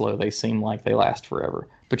so slow they seem like they last forever.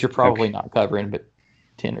 But you're probably not covering but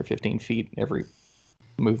 10 or 15 feet every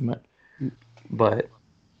movement.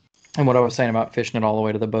 And what I was saying about fishing it all the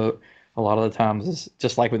way to the boat, a lot of the times is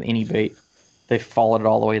just like with any bait, they followed it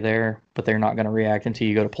all the way there, but they're not going to react until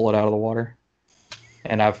you go to pull it out of the water.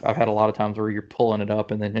 And I've had a lot of times where you're pulling it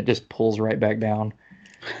up and then it just pulls right back down.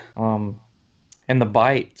 And the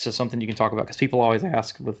bite is something you can talk about because people always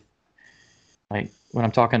ask with, like, when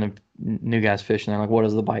I'm talking to new guys fishing, they're like, what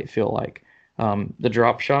does the bite feel like? The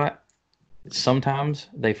drop shot, sometimes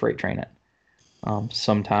they freight train it.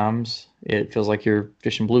 Sometimes it feels like you're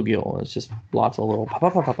fishing bluegill. It's just lots of little pop,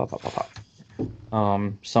 pop, pop, pop, pop, pop,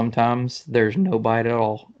 pop. Sometimes there's no bite at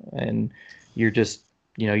all, and you're just,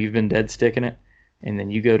 you've been dead sticking it, and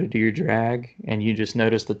then you go to do your drag, and you just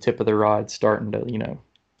notice the tip of the rod starting to,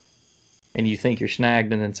 and you think you're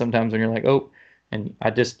snagged, and then sometimes when you're like, oh, and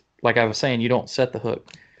like I was saying, you don't set the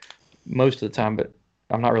hook most of the time, but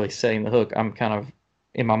I'm not really setting the hook. I'm kind of,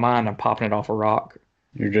 in my mind, I'm popping it off a rock.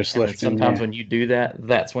 You're just and lifting. Sometimes when you do that,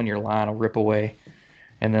 that's when your line will rip away.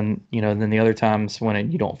 And then, then the other times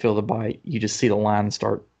when you don't feel the bite, you just see the line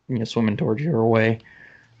start, swimming towards your way.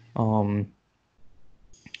 But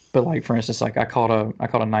like, for instance, like I caught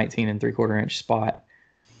a 19 3/4 inch spot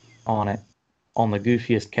on it on the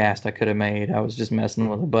goofiest cast I could have made. I was just messing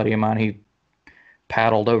with a buddy of mine. He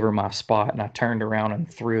paddled over my spot and I turned around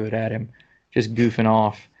and threw it at him, just goofing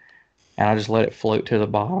off. And I just let it float to the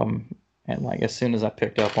bottom. And like as soon as I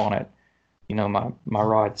picked up on it, my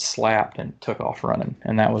rod slapped and took off running.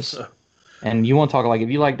 And that was, and you want to talk like, if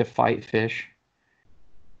you like to fight fish,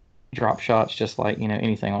 drop shots, just like,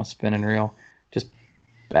 anything on a spinning reel, just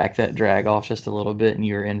back that drag off just a little bit and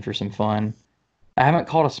you're in for some fun. I haven't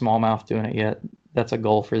caught a smallmouth doing it yet. That's a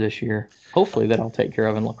goal for this year. Hopefully that I'll take care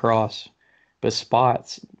of in lacrosse. But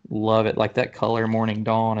spots, love it. Like that color morning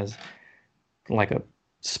dawn is like a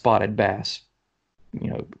spotted bass.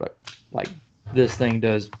 Like this thing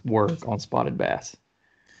does work on spotted bass.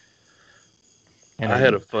 And I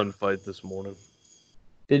had a fun fight this morning.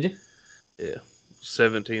 Did you? Yeah.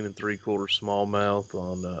 17 3/4 smallmouth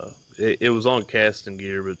on, it was on casting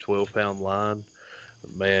gear, but 12-pound line.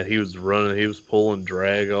 Man, he was running, he was pulling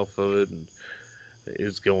drag off of it, and it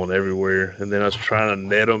was going everywhere. And then I was trying to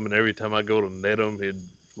net him, and every time I go to net him, he'd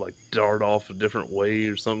like dart off a different way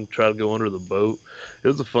or something, try to go under the boat. It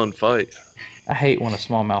was a fun fight. I hate when a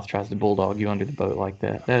smallmouth tries to bulldog you under the boat like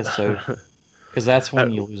that. That is so, because that's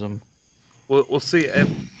when you lose them. Well, see,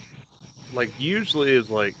 like usually it's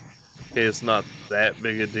like, hey, it's not that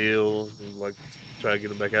big a deal. Like try to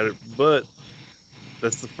get him back at it, but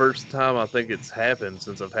that's the first time I think it's happened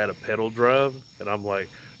since I've had a pedal drive, and I'm like,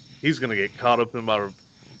 he's gonna get caught up in my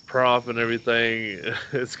prop and everything.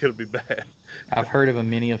 It's gonna be bad. I've heard of a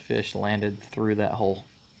many a fish landed through that hole.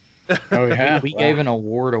 Oh yeah, We wow. gave an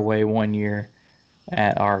award away one year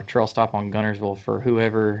at our trail stop on Gunnersville for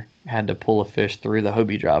whoever had to pull a fish through the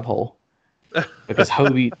Hobie drive hole. Because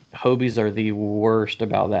Hobies are the worst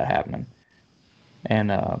about that happening.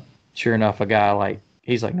 And sure enough, a guy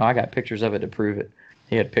he's like, no, I got pictures of it to prove it.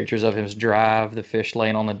 He had pictures of his drive, the fish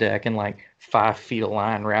laying on the deck, and like 5 feet of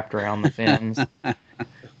line wrapped around the fins.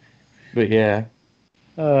 But yeah,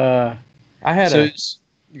 I had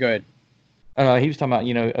go ahead. he was talking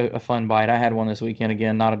about, a fun bite. I had one this weekend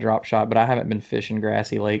again, not a drop shot, but I haven't been fishing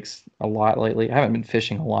grassy lakes a lot lately. I haven't been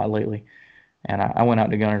fishing a lot lately. And I went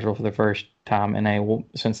out to Gunnersville for the first time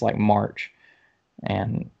since like March.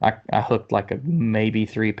 And I hooked like a maybe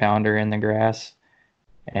 3-pounder in the grass.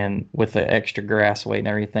 And with the extra grass weight and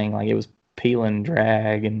everything, like it was peeling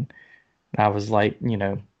drag. And I was like,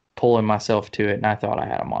 pulling myself to it. And I thought I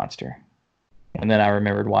had a monster. And then I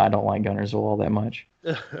remembered why I don't like Gunnersville all that much.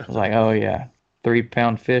 I was like, oh yeah,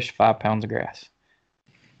 3-pound fish, 5 pounds of grass.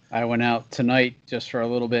 I went out tonight just for a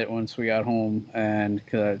little bit once we got home, and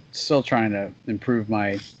still trying to improve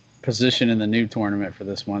my position in the new tournament for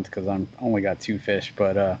this month because I'm only got 2 fish.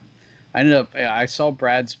 But I saw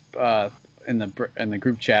Brad's in the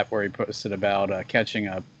group chat where he posted about catching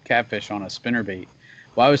a catfish on a spinnerbait.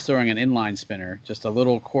 Well, I was throwing an inline spinner, just a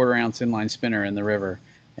little 1/4 ounce inline spinner in the river,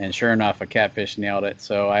 and sure enough, a catfish nailed it.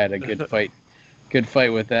 So I had a good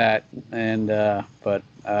fight with that, and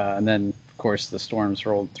then of course the storms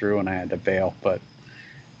rolled through and I had to bail. But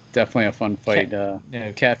definitely a fun fight.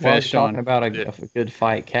 Catfish. Talking about a good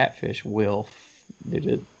fight, catfish.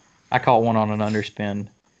 I caught one on an underspin,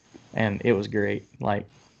 and it was great. Like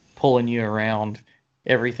pulling you around,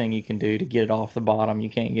 everything you can do to get it off the bottom. You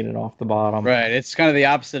can't get it off the bottom. Right. It's kind of the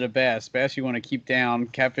opposite of bass. Bass you want to keep down.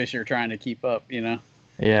 Catfish you're trying to keep up.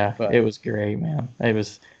 Yeah, but it was great, man.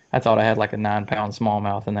 I thought I had like a 9-pound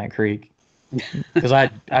smallmouth in that creek because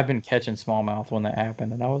I've been catching smallmouth when that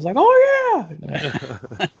happened, and I was like, oh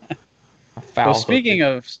yeah. Well, speaking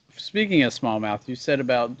of smallmouth, you said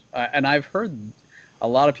about and I've heard a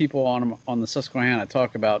lot of people on the Susquehanna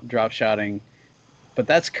talk about drop shotting, but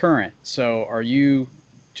that's current. So are you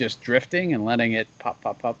just drifting and letting it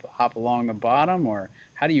hop along the bottom, or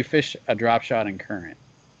how do you fish a drop shot in current?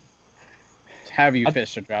 Have you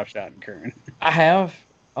fished a drop shot in current? I have.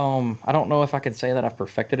 I don't know if I can say that I've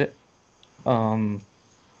perfected it.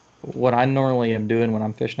 What I normally am doing when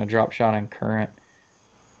I'm fishing a drop shot in current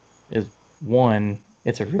is, one,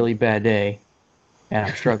 it's a really bad day and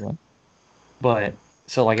I'm struggling. But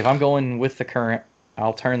so like if I'm going with the current,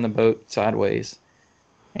 I'll turn the boat sideways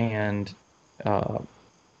and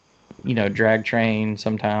drag train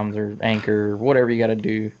sometimes, or anchor, whatever you got to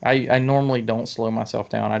do. I normally don't slow myself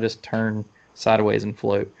down. I just turn sideways and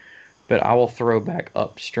float. But I will throw back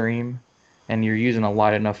upstream, and you're using a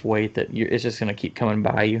light enough weight that it's just going to keep coming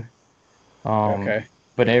by you. Okay.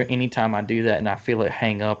 But anytime I do that and I feel it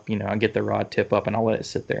hang up, I get the rod tip up and I'll let it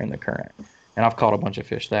sit there in the current. And I've caught a bunch of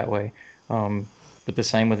fish that way. But the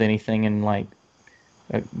same with anything in like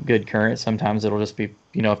a good current. Sometimes it'll just be,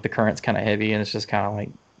 if the current's kind of heavy and it's just kind of like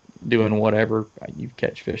doing whatever, you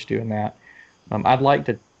catch fish doing that. I'd like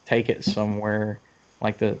to take it somewhere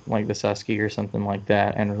like the Susky or something like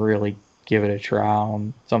that and really give it a try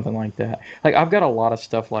on something like that. Like I've got a lot of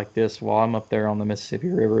stuff like this while I'm up there on the Mississippi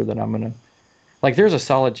River that I'm going to, like there's a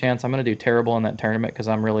solid chance I'm going to do terrible in that tournament because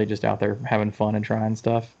I'm really just out there having fun and trying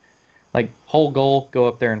stuff. Like whole goal, go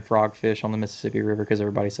up there and frog fish on the Mississippi River because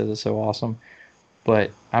everybody says it's so awesome. But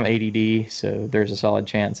I'm ADD, so there's a solid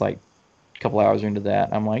chance like a couple hours into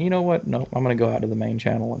that, I'm like, you know what? No, I'm going to go out to the main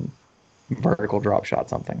channel and vertical drop shot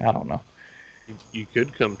something. I don't know. You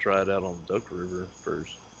could come try it out on Duck River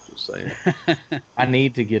first. Just saying. I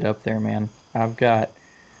need to get up there, man. I've got,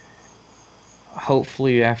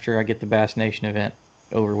 hopefully after I get the Bass Nation event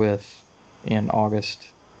over with in August,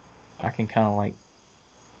 I can kind of like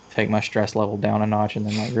take my stress level down a notch and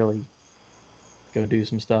then like really go do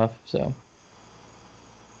some stuff. So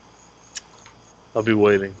I'll be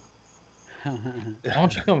waiting. why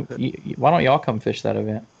don't y'all come fish that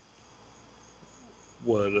event?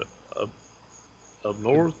 What up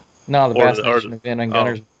north? No, the Or Bass the, Nation event in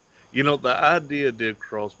Gunners. you know, the idea did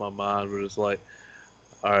cross my mind, but it's like,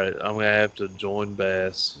 all right, I'm gonna have to join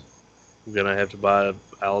Bass. I'm gonna have to buy an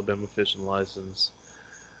Alabama fishing license.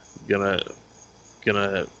 Gonna,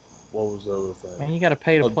 what was the other thing? Man, you got to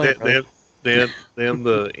pay to Oh, play, brother. then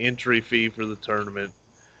the entry fee for the tournament,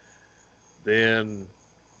 then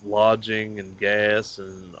lodging and gas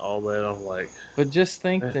and all that. I'm like, But just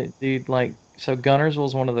think man, that, dude, like, so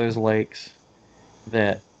Gunnersville's one of those lakes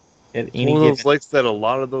that at it's any one of those given, lakes that a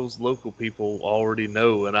lot of those local people already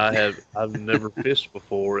know, and I've never fished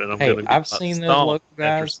before, and I'm hey, gonna get I've my seen those stomp local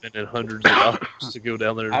after guys. spending hundreds of dollars to go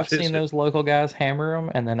down there and I've fish seen it. those local guys hammer them,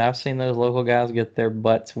 and then I've seen those local guys get their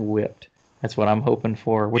butts whipped. That's what I'm hoping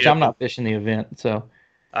for, which Yeah, I'm but not fishing the event, so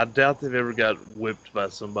I doubt they've ever got whipped by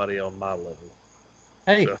somebody on my level.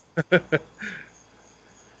 hey, So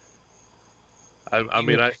I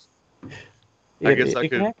mean, you, I guess I it can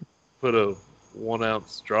could happen. put a 1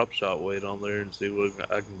 ounce drop shot weight on there and see what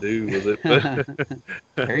I can do with it.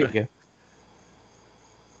 There you go.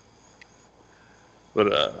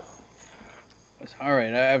 But All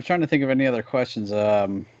right, I'm trying to think of any other questions.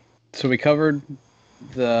 So we covered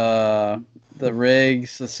the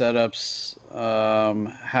rigs, the setups,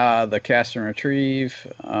 how the cast and retrieve.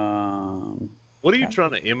 what are you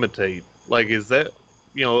trying to imitate? Like, is that,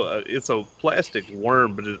 it's a plastic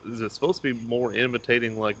worm, but is it supposed to be more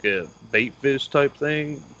imitating like a bait fish type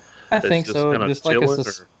thing I that's think just so. kind of Just like chilling?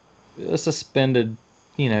 Or a suspended,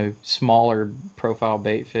 smaller profile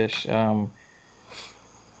bait fish. I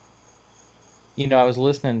was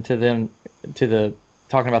listening to them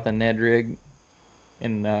talking about the Ned rig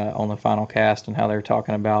in on the final cast and how they were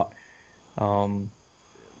talking about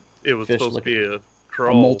it was fish supposed to looking be a a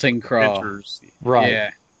crawl molting for crawl. adventures. right.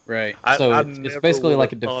 Yeah, right. So I it's never basically would like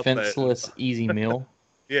have a thought that. defenseless easy meal.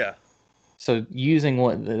 Yeah. So using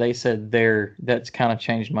what they said there, that's kind of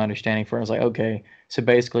changed my understanding for it. I was like, okay, so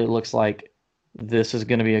basically it looks like this is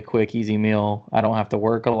going to be a quick, easy meal. I don't have to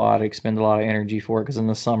work a lot, expend a lot of energy for it because in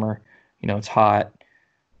the summer, it's hot.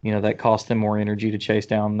 That costs them more energy to chase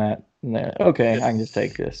down that. Okay, I can just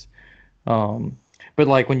take this. But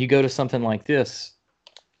like when you go to something like this,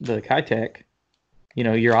 the Kitech,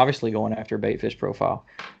 you're obviously going after a bait fish profile.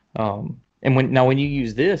 And when you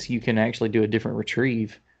use this, you can actually do a different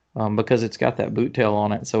retrieve because it's got that boot tail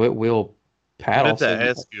on it, so it will I paddle. meant to So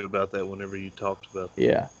ask you about that whenever you talked about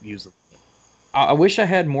yeah, using. I wish I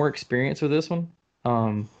had more experience with this one.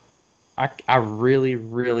 I really,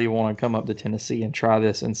 really want to come up to Tennessee and try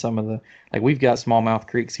this in some of the, like we've got smallmouth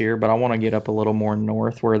creeks here, but I want to get up a little more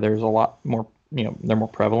north where there's a lot more, they're more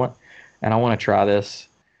prevalent. And I want to try this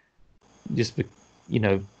just,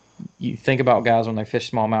 you think about guys when they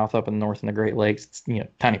fish smallmouth up in the north in the Great Lakes, it's,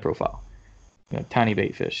 tiny profile, tiny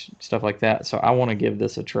bait fish, stuff like that. So I want to give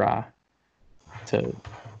this a try to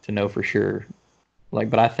know for sure.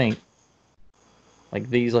 But I think like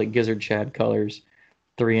these like gizzard shad colors,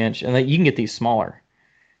 3-inch, and you can get these smaller.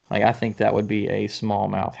 Like I think that would be a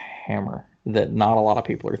smallmouth hammer that not a lot of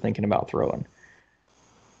people are thinking about throwing.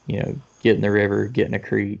 Get in the river, get in a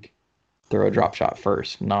creek, throw a drop shot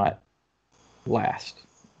first, not last.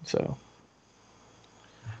 So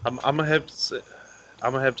I'm gonna have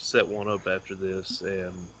to set one up after this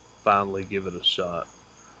and finally give it a shot.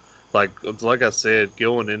 Like I said,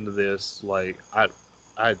 going into this, like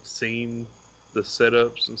I'd seen the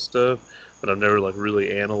setups and stuff, but I've never like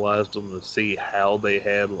really analyzed them to see how they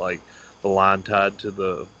had like the line tied to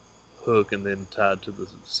the hook and then tied to the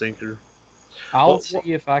sinker. I'll What, see what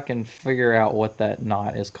if I can figure out what that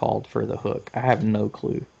knot is called for the hook. I have no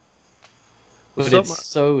clue. But it's something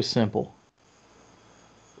so simple.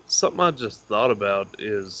 something I just thought about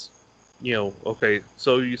is, okay,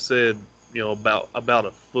 so you said, about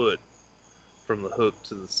a foot from the hook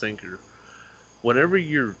to the sinker. Whenever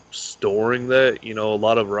you're storing that, a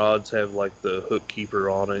lot of rods have like the hook keeper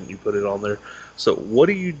on it and you put it on there. So what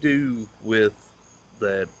do you do with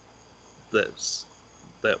that that's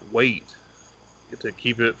that weight to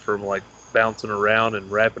keep it from like bouncing around and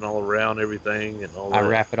wrapping all around everything and all I that?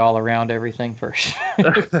 wrap it all around everything first.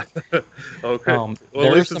 Okay. Well, at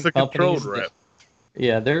There are least some it's a controlled companies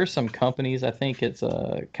wrap. there are some companies. I think it's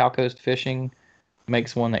Cal Coast Fishing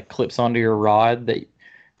makes one that clips onto your rod that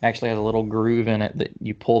actually has a little groove in it that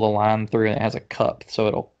you pull the line through, and it has a cup, so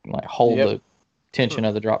it'll like hold Yep. the tension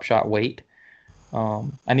of the drop shot weight.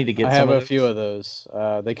 I need to get I some have of a few those. of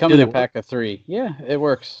those. They come Do in they a work? pack of 3. Yeah, it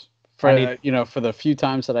works. For I need. for the few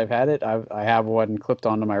times that I've had it, I have one clipped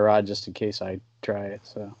onto my rod just in case I try it.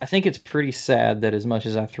 So I think it's pretty sad that as much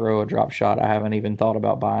as I throw a drop shot, I haven't even thought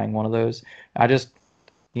about buying one of those. I just,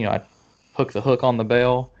 I hook the hook on the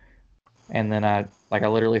bail, and then I Like I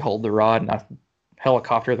literally hold the rod and I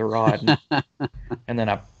helicopter the rod, and then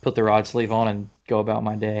I put the rod sleeve on and go about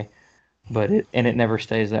my day. But it never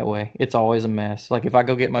stays that way. It's always a mess. Like if I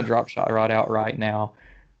go get my drop shot rod out right now,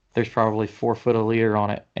 there's probably 4 foot of leader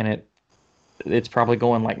on it, and it's probably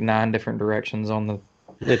going like 9 different directions on the.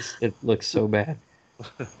 It looks so bad.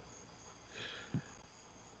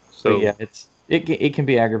 So yeah, it can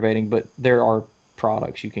be aggravating, but there are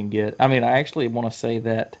products you can get. I mean, I actually want to say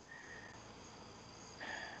that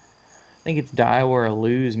I think it's Daiwa or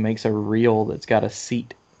Lose makes a reel that's got a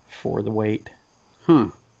seat for the weight.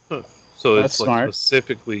 Huh. So That's it's like smart.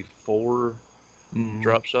 specifically for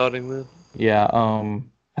drop shotting then? Yeah,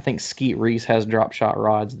 I think Skeet Reese has drop shot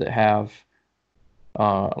rods that have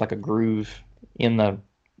like a groove in the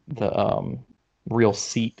reel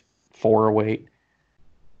seat for a weight.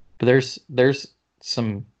 But there's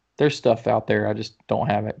stuff out there. I just don't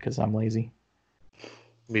have it because I'm lazy.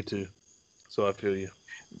 Me too. So I feel you.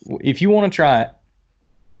 If you want to try it,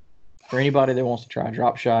 for anybody that wants to try a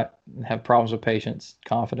drop shot and have problems with patience,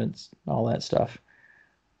 confidence, all that stuff,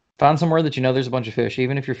 find somewhere that you know there's a bunch of fish.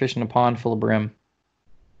 Even if you're fishing a pond full of brim,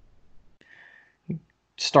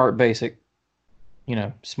 start basic.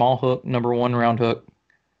 Small hook, number 1 round hook.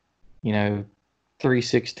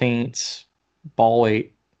 3/16 ball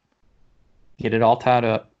weight. Get it all tied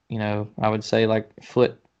up. I would say like a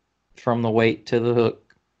foot from the weight to the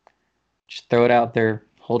hook. Just throw it out there.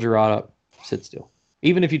 Hold your rod up. Sit still.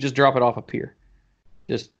 Even if you just drop it off a pier,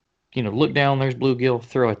 just look down. There's bluegill.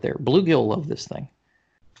 Throw it there. Bluegill love this thing.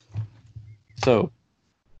 So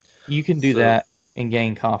you can do that and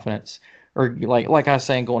gain confidence. Or like I was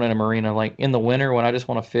saying, going in a marina, like in the winter when I just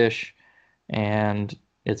want to fish, and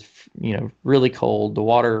it's really cold. The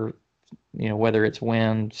water, whether it's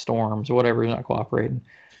wind, storms, whatever is not cooperating,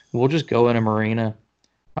 we'll just go in a marina.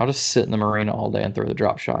 I'll just sit in the marina all day and throw the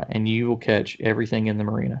drop shot, and you will catch everything in the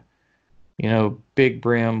marina. Big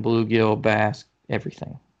brim, bluegill, bass,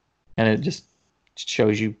 everything. And it just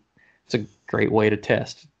shows you it's a great way to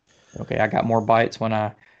test. Okay, I got more bites when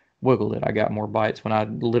I wiggled it. I got more bites when I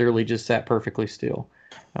literally just sat perfectly still.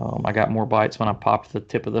 I got more bites when I popped the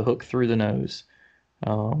tip of the hook through the nose.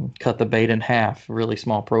 Cut the bait in half, really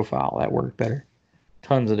small profile. That worked better.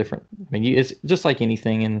 Tons of different. I mean, it's just like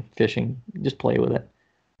anything in fishing. Just play with it.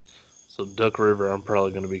 So Duck River, I'm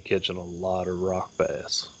probably going to be catching a lot of rock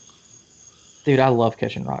bass. Dude, I love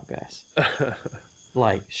catching rock bass.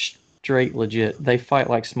 Like straight legit. They fight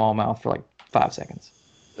like smallmouth for like 5 seconds.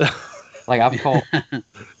 Like I've caught.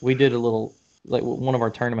 We did a little like one of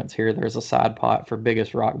our tournaments here. There's a side pot for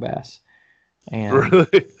biggest rock bass, and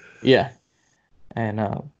Really? yeah, and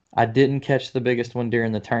I didn't catch the biggest one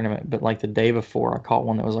during the tournament, but like the day before, I caught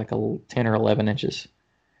one that was like 10 or 11 inches,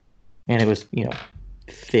 and it was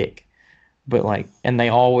thick, but like, and we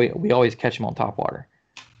always catch them on top water,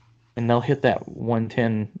 and they'll hit that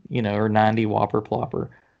 110 or 90 whopper plopper,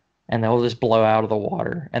 and they'll just blow out of the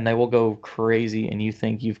water, and they will go crazy, and you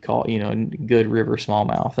think you've caught good river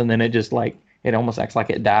smallmouth, and then it just like it almost acts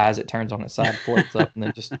like it dies, it turns on its side, floats up, and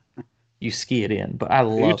then just you ski it in. But I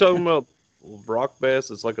love. Are you talking about rock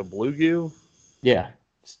bass? It's like a bluegill. Yeah,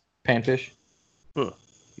 panfish. Huh.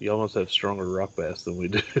 You almost have stronger rock bass than we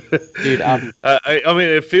do. Dude, I mean,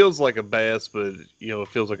 it feels like a bass, but it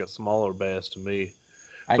feels like a smaller bass to me.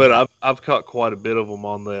 But I've caught quite a bit of them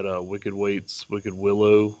on that Wicked Weights, Wicked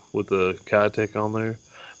Willow with the Kitech on there.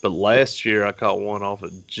 But last year I caught one off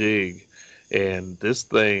a jig, and this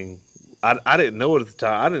thing, I didn't know it at the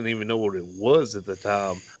time. I didn't even know what it was at the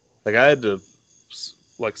time. Like I had to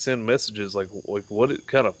like send messages like what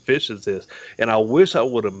kind of fish is this? And I wish I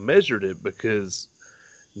would have measured it, because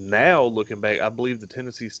now looking back, I believe the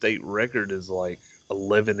Tennessee state record is like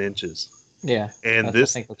 11 inches. Yeah, and I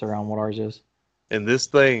think that's around what ours is. And this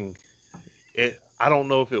thing, I don't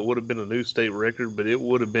know if it would have been a new state record, but it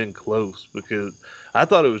would have been close, because I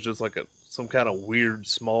thought it was just like some kind of weird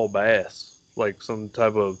small bass, like some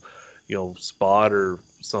type of spot or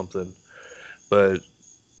something. But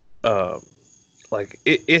like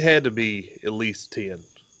it had to be at least 10.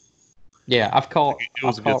 Yeah, I've caught. Like it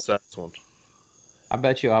was a good sized one. I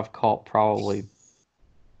bet you I've caught probably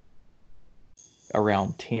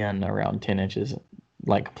around 10 inches.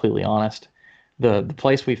 Like completely honest, the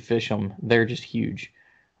place we fish them, they're just huge,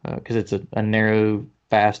 because it's a narrow,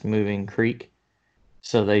 fast moving creek.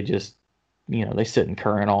 So they just they sit in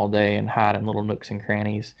current all day and hide in little nooks and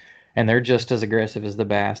crannies. And they're just as aggressive as the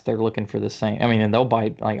bass. They're looking for the same. I mean, and they'll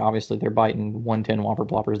bite, like, obviously they're biting 110 whopper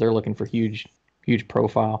ploppers. They're looking for huge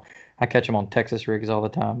profile. I catch them on Texas rigs all the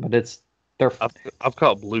time, but I've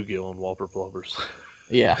caught bluegill on whopper ploppers.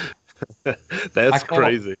 Yeah. That's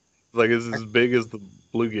crazy. Like it's as big as the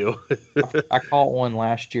bluegill. I caught one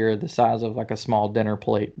last year the size of like a small dinner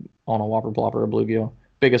plate on a whopper plopper of bluegill.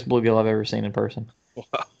 Biggest bluegill I've ever seen in person. Wow.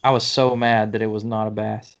 I was so mad that it was not a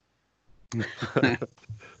bass.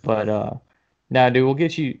 But now, dude, we'll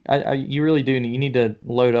get you. You really do. You need to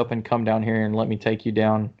load up and come down here and let me take you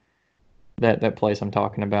down that place I'm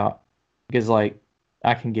talking about. Because like,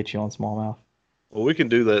 I can get you on smallmouth. Well, we can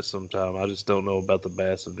do that sometime. I just don't know about the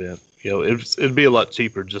bass event. You know, it'd be a lot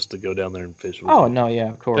cheaper just to go down there and fish with Oh you. no, yeah,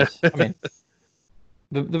 of course. I mean,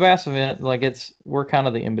 the bass event, like we're kind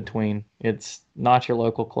of the in between. It's not your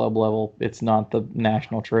local club level. It's not the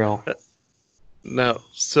national trail. Now,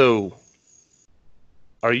 so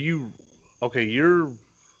are you okay? You're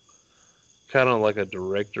kind of like a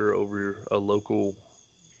director over a local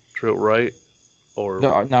trail, right? Or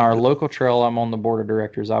Now our local trail, I'm on the board of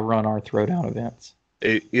directors. I run our throwdown events.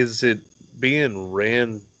 is it being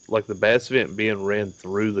ran like the bass event being ran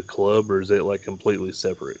through the club, or is it like completely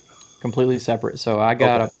separate? Completely separate. So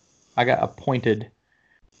Okay. I got appointed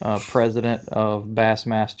president of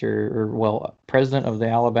Bassmaster, or well, president of the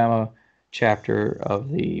Alabama chapter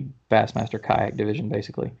of the Bassmaster Kayak Division,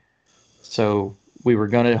 basically. So we were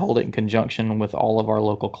going to hold it in conjunction with all of our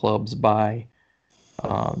local clubs by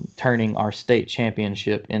turning our state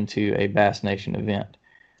championship into a Bass Nation event.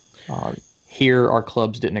 Here, our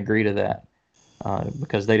clubs didn't agree to that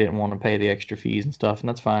because they didn't want to pay the extra fees and stuff, and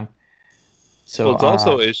that's fine. So Well, it's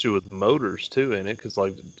also an issue with motors too, ain't it? Because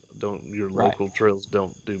like, don't your right, local trails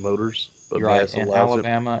don't do motors, but you're right. Bass And allows it.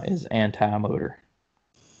 Alabama is anti-motor.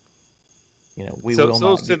 You know, we So will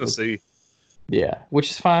so is not get with, Tennessee. yeah,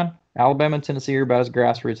 which is fine. Alabama and Tennessee are about as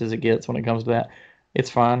grassroots as it gets when it comes to that. It's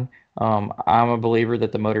fine. I'm a believer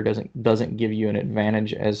that the motor doesn't give you an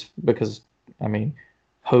advantage as because I mean,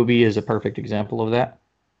 Hobie is a perfect example of that.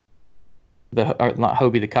 Not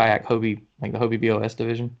Hobie the kayak, Hobie like the Hobie BOS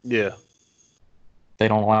division. Yeah. They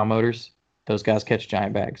don't allow motors. Those guys catch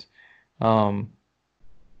giant bags. Um,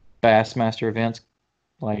 Bassmaster events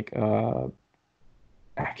like I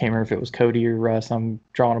can't remember if it was Cody or Russ. I'm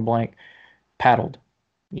drawing a blank. Paddled,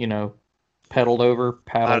 you know, pedaled over, I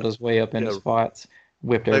paddled his way up into yeah, spots,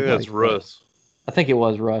 whipped I think everybody's that's butt. Russ. I think it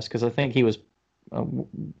was Russ because I think he was uh,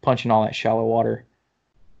 punching all that shallow water.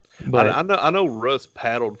 But I know Russ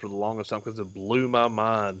paddled for the longest time because it blew my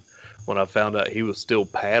mind when I found out he was still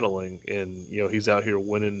paddling, and you know he's out here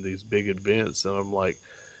winning these big events, and I'm like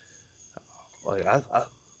I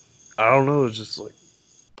don't know, it's just like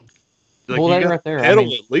well, you that got to right there. I pedal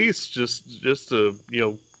mean, at least just to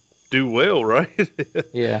do well, right?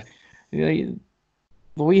 yeah,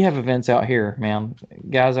 we have events out here, man.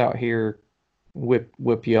 Guys out here whip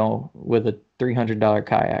you with a $300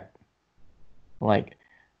 kayak, like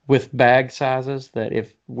with bag sizes that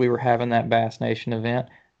if we were having that Bass Nation event,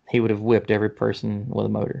 he would have whipped every person with a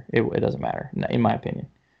motor. It doesn't matter, in my opinion.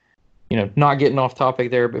 You know, not getting off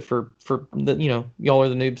topic there, but for the y'all are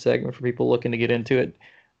the noob segment for people looking to get into it.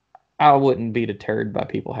 I wouldn't be deterred by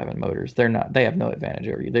people having motors. They have no advantage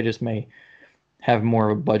over you. They just may have more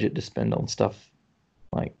of a budget to spend on stuff.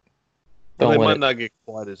 Like, And don't they let might it. not get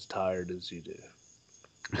quite as tired as you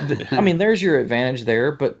do. I mean, there's your advantage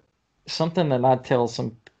there, but something that I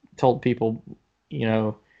told people, you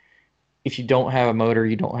know, if you don't have a motor,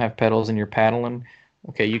 you don't have pedals, and you're paddling,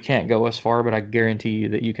 okay, you can't go as far, but I guarantee you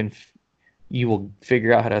that you will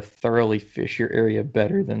figure out how to thoroughly fish your area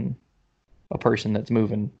better than a person that's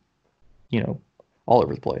moving, all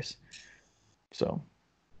over the place. So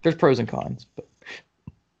there's pros and cons, but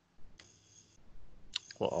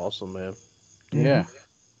Well, awesome, man. Yeah.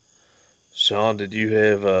 Sean, did you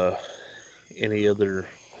have any other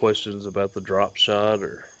questions about the drop shot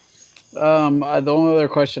or? The only other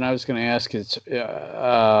question I was going to ask is,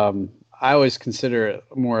 I always consider it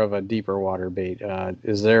more of a deeper water bait.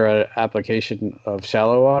 Is there an application of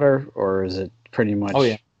shallow water, or is it pretty much? oh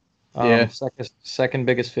yeah, Yeah. second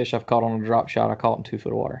biggest fish I've caught on a drop shot, I caught in 2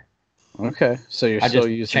 foot of water. Okay. So you're I still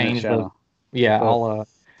just using it changed shallow. yeah, But I'll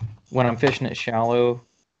when I'm fishing it shallow,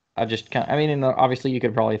 I just kind of, I mean, and obviously you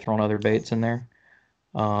could probably throw other baits in there.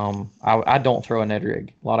 I don't throw a Ned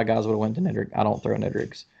rig. A lot of guys would have went to Ned rig. I don't throw Ned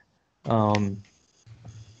rigs. Um,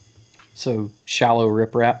 so shallow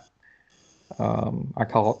riprap. I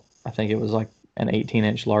caught, I think it was like an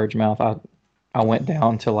 18-inch largemouth. I went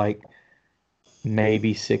down to like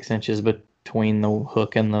maybe 6 inches between the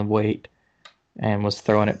hook and the weight, and was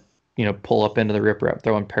throwing it, pull up into the riprap,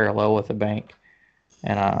 throwing parallel with the bank,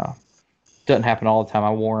 and doesn't happen all the time.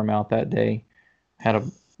 I wore him out that day. Had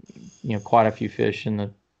quite a few fish in the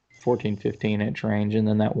 14, 15-inch range, and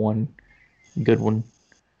then that one good one.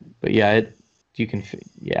 But yeah,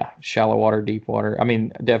 shallow water, deep water. I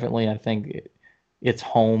mean, definitely, I think its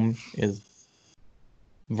home is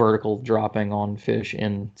vertical dropping on fish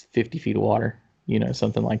in 50 feet of water,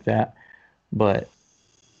 something like that. But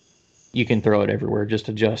you can throw it everywhere. Just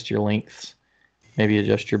adjust your lengths, maybe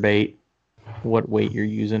adjust your bait, what weight you're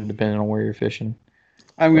using, depending on where you're fishing.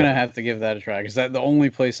 I'm going to have to give that a try because the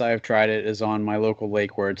only place I have tried it is on my local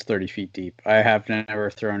lake where it's 30 feet deep. I have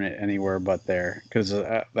never thrown it anywhere but there because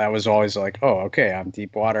that was always like, oh, okay, I'm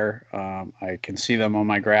deep water. I can see them on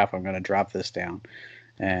my graph. I'm going to drop this down.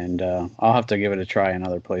 And I'll have to give it a try in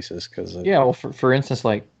other places because yeah. Well, for instance,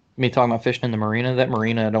 like me talking about fishing in the marina, that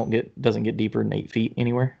marina doesn't get deeper than 8 feet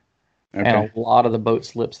anywhere. Okay. And a lot of the boat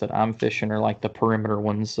slips that I'm fishing are like the perimeter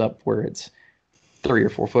ones up where it's 3 or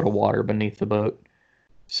 4 foot of water beneath the boat.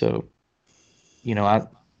 So,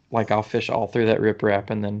 I'll fish all through that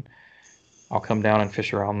riprap, and then I'll come down and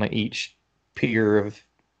fish around each pier of,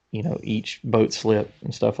 each boat slip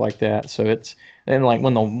and stuff like that. So and like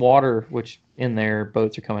when the water, which in there,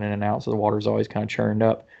 boats are coming in and out, so the water's always kind of churned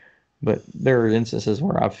up. But there are instances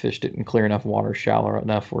where I've fished it in clear enough water, shallow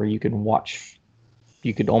enough where you could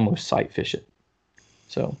almost sight fish it.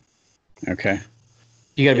 So, okay.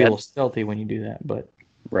 You got to be a little stealthy when you do that, but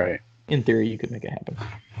right. In theory, you could make it happen.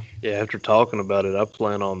 Yeah, after talking about it, I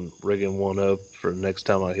plan on rigging one up for next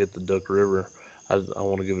time I hit the Duck River. I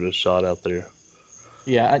want to give it a shot out there.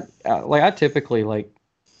 Yeah, I typically like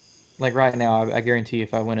right now. I guarantee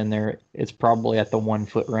if I went in there, it's probably at the 1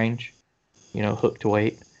 foot range, hook to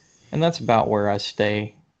weight, and that's about where I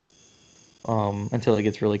stay until it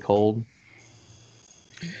gets really cold.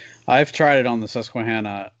 I've tried it on the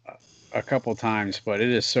Susquehanna a couple times, but it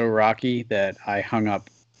is so rocky that I hung up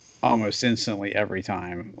almost instantly every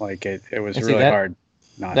time. Like it was really hard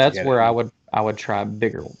not that's to get where it. I would try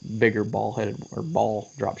bigger ball headed or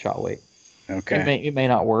ball drop shot weight. Okay. It may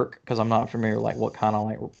not work because I'm not familiar like what kind of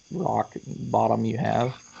like rock bottom you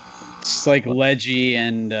have. It's like ledgy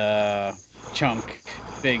and chunk,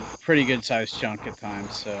 pretty good sized chunk at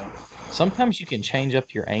times. So sometimes you can change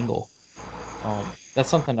up your angle. That's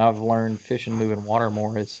something I've learned fishing moving water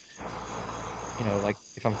more is, like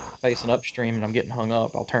if I'm facing upstream and I'm getting hung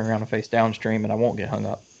up, I'll turn around and face downstream and I won't get hung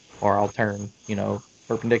up. Or I'll turn,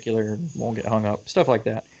 perpendicular and won't get hung up. Stuff like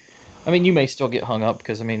that. I mean, you may still get hung up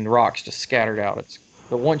because, the rock's just scattered out.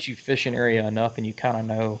 But once you fish an area enough and you kind of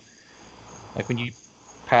know, like when you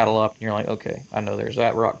paddle up and you're like, okay, I know there's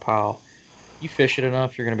that rock pile. You fish it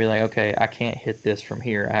enough, you're going to be like, okay, I can't hit this from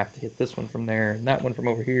here. I have to hit this one from there and that one from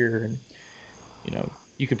over here. And,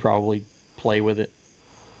 you could probably play with it.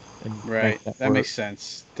 Right. That makes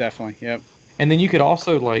sense. Definitely. Yep. And then you could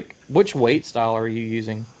also, like, which weight style are you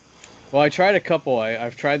using? Well, I tried a couple.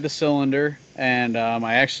 I've tried the cylinder, and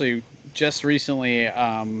I actually just recently,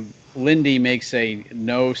 Lindy makes a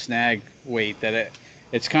no snag weight that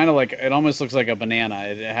it's kind of like, it almost looks like a banana.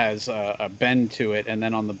 It has a bend to it, and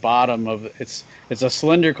then on the bottom of it's a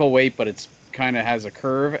cylindrical weight, but it's kind of has a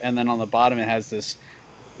curve, and then on the bottom it has this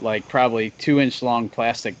like probably 2-inch long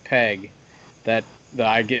plastic peg that the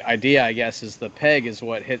idea, I guess, is the peg is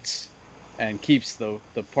what hits and keeps the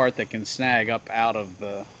part that can snag up out of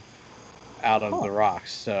the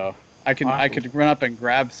rocks. So I could run up and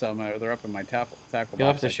grab some. They're up in my tackle box. You'll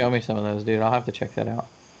have to show me some of those, dude. I'll have to check that out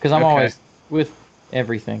because I'm always with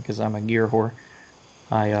everything because I'm a gear whore.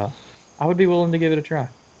 I would be willing to give it a try.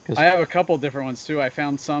 I have a couple different ones too. I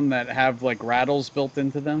found some that have like rattles built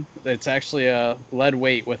into them. It's actually a lead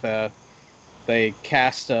weight with they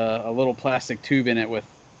cast a little plastic tube in it with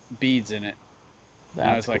beads in it.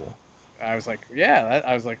 That's cool. I was like,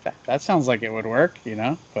 that sounds like it would work,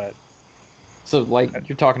 but. So like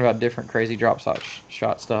you're talking about different crazy drop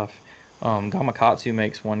shot stuff. Gamakatsu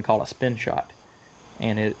makes one called a spin shot,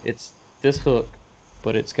 and it's this hook,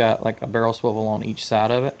 but it's got like a barrel swivel on each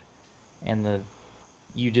side of it, and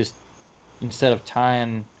you just, instead of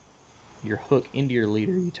tying your hook into your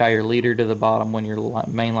leader, you tie your leader to the bottom when your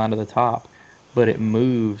main line to the top, but it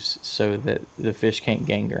moves so that the fish can't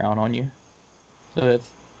gain ground on you. So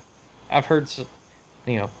I've heard,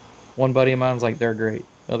 one buddy of mine's like they're great.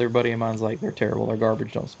 Other buddy of mine's like they're terrible. They're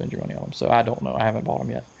garbage. Don't spend your money on them. So I don't know. I haven't bought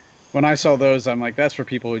them yet. When I saw those, I'm like, that's for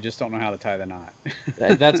people who just don't know how to tie the knot.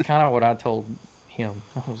 That's kind of what I told him.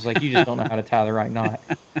 I was like, you just don't know how to tie the right knot.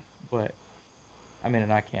 But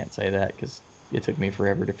and I can't say that because it took me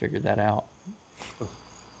forever to figure that out.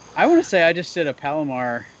 I want to say I just did a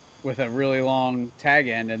Palomar with a really long tag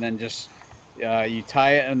end, and then just you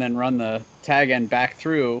tie it and then run the tag end back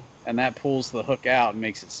through, and that pulls the hook out and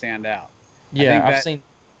makes it stand out. Yeah,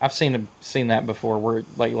 I've seen that before. Where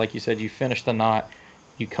like you said, you finish the knot,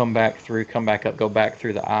 you come back up, go back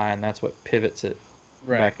through the eye, and that's what pivots it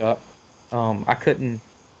back up. I couldn't,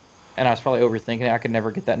 and I was probably overthinking it. I could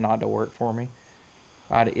never get that knot to work for me.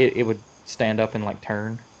 It would stand up and like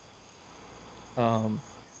turn. I'm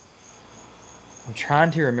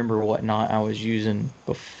trying to remember what knot I was using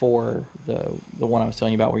before the one I was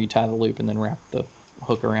telling you about where you tie the loop and then wrap the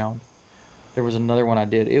hook around. There was another one I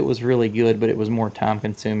did. It was really good, but it was more time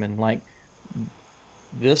consuming. Like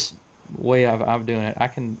this way I'm doing it, I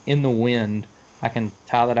can, in the wind, I can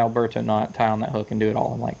tie that Alberto knot, tie on that hook, and do it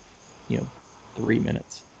all in like, 3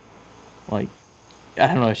 minutes. Like, I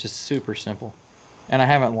don't know, it's just super simple. And I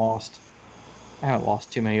haven't lost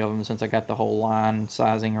too many of them since I got the whole line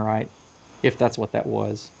sizing right, if that's what that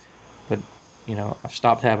was. But I've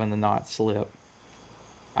stopped having the knot slip.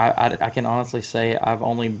 I can honestly say I've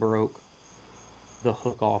only broke the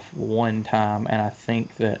hook off one time, and I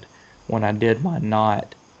think that when I did my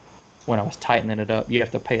knot, when I was tightening it up, you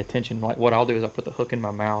have to pay attention. Like what I'll do is I'll put the hook in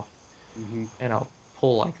my mouth and I'll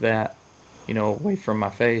pull like that, away from my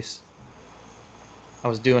face. I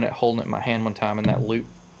was doing it holding it in my hand one time, and that loop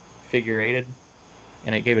figure eighted,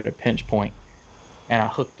 and it gave it a pinch point, and I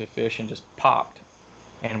hooked the fish and just popped.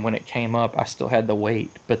 And when it came up, I still had the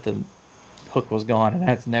weight, but the hook was gone, and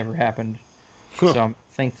that's never happened. So I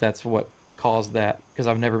think that's what caused that, because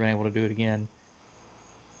I've never been able to do it again.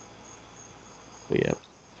 But yeah.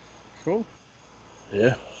 Cool.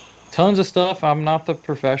 Yeah. Tons of stuff. I'm not the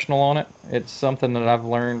professional on it. It's something that I've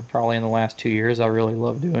learned probably in the last 2 years. I really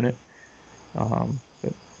love doing it.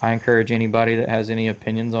 But I encourage anybody that has any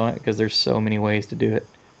opinions on it, because there's so many ways to do it.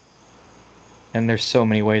 And there's so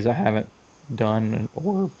many ways I haven't done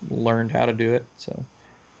or learned how to do it. So,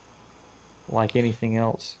 like anything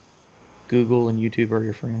else, Google and YouTube are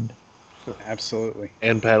your friend. Absolutely.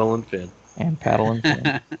 And paddle and fin. And paddle and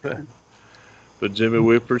fin. But Jimmy,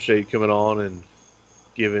 we appreciate you coming on and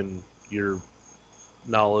giving your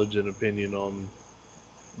knowledge and opinion on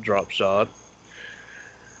drop shot.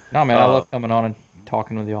 No, man, I love coming on and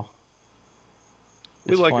talking with y'all.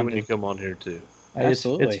 We like it when you come on here too.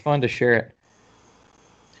 Absolutely. It's fun to share it.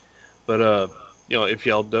 But if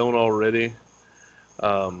y'all don't already,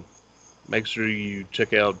 make sure you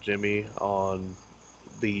check out Jimmy on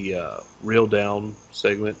the Reel Down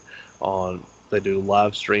segment. They do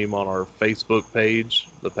live stream on our Facebook page,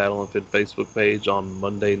 the Paddle and Fin Facebook page, on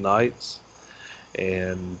Monday nights,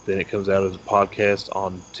 and then it comes out as a podcast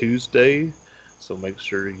on Tuesday. So make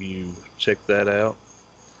sure you check that out.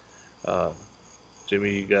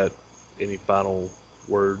 Jimmy, you got any final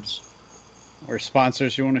words or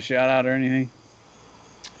sponsors you want to shout out or anything?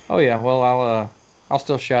 Oh yeah, well I'll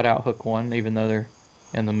still shout out Hook One, even though they're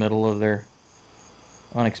in the middle of their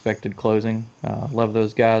unexpected closing. Love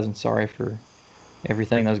those guys, and sorry for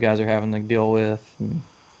everything those guys are having to deal with, and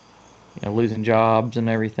losing jobs and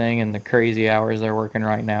everything, and the crazy hours they're working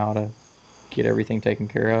right now to get everything taken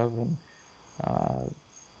care of. And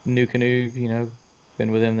New Canoe,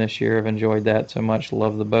 been with them this year. I've enjoyed that so much.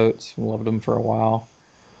 Love the boats. Loved them for a while.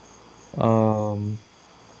 Trying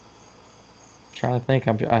to think.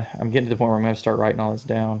 I'm getting to the point where I'm going to start writing all this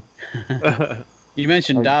down. You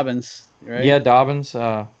mentioned Dobbins, right? Yeah, Dobbins.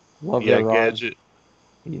 Love their rod. Gadget.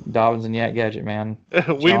 Dobbins and Yak Gadget, man.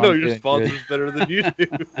 We know your sponsors better than you do.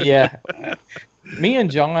 Yeah. Me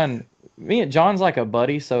and John's like a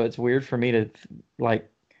buddy, so it's weird for me to, like,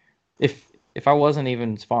 if I wasn't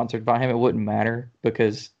even sponsored by him, it wouldn't matter,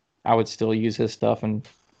 because I would still use his stuff. And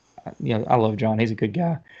I love John. He's a good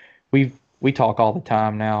guy. We talk all the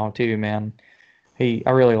time now too, man.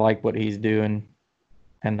 I really like what he's doing,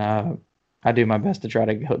 and I do my best to try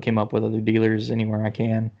to hook him up with other dealers anywhere I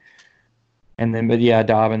can. And then, but yeah,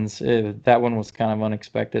 Dobbins, that one was kind of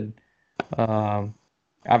unexpected.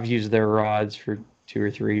 I've used their rods for 2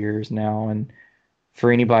 or 3 years now, and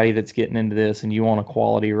for anybody that's getting into this and you want a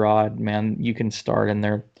quality rod, man, you can start in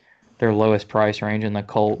their lowest price range in the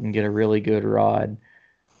Colt and get a really good rod.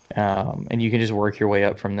 And you can just work your way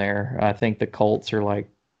up from there. I think the Colts are like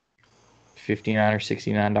 $59 or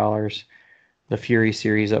 $69. The Fury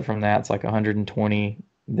series up from that's like $120.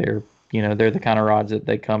 They're the kind of rods that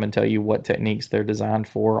they come and tell you what techniques they're designed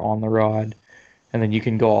for on the rod, and then you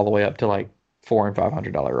can go all the way up to like $400 and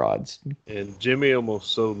 $500 rods. And Jimmy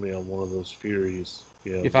almost sold me on one of those Furies.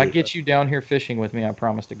 Yeah. If I get you down here fishing with me, I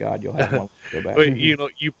promise to God you'll have one to go back. But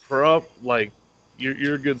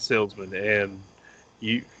you're a good salesman, and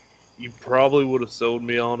you probably would have sold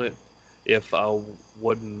me on it if I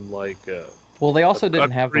wasn't like. Well, they also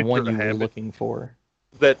didn't have the one you were looking for.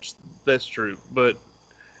 That's true, but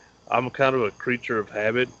I'm kind of a creature of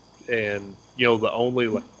habit, and the only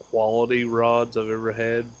like quality rods I've ever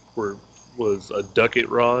had was a Ducket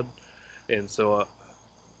rod, and so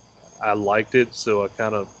I liked it, so I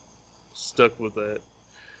kind of stuck with that.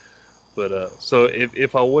 But so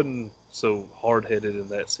if I wasn't so hard headed in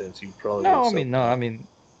that sense, you probably no. I mean,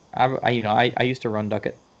 I used to run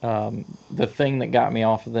ducket. The thing that got me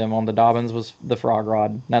off of them on the Dobbins was the frog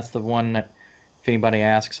rod. That's the one that, if anybody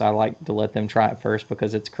asks, I like to let them try it first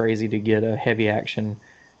because it's crazy to get a heavy action,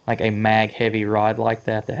 like a mag heavy rod like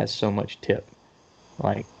that has so much tip.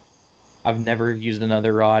 Like, I've never used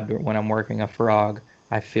another rod, but when I'm working a frog,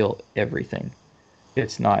 I feel everything.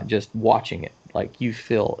 It's not just watching it. Like, you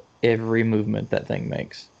feel every movement that thing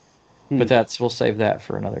makes. But we'll save that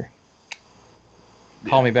for another.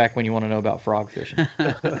 Call me back when you want to know about frog fishing.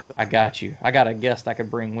 I got you. I got a guest I could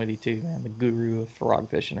bring with you too, man. The guru of frog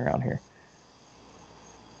fishing around here.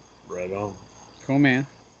 Right on. Cool, man.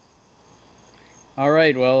 All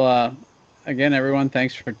right. Well, again, everyone,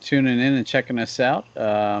 thanks for tuning in and checking us out.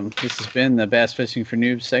 This has been the Bass Fishing for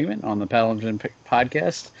Noobs segment on the Paddle and Fin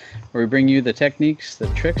podcast, where we bring you the techniques, the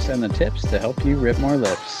tricks, and the tips to help you rip more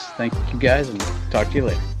lips. Thank you guys, and talk to you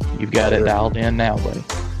later. You've got it dialed in now, buddy.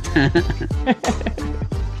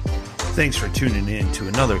 Thanks for tuning in to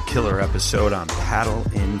another killer episode on Paddle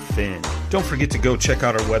and Fin. Don't forget to go check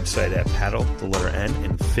out our website at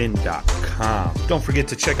paddle_and_fin.com. Don't forget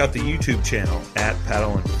to check out the YouTube channel at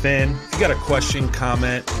Paddle and Fin. If you got a question,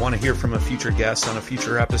 comment, want to hear from a future guest on a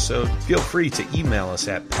future episode, feel free to email us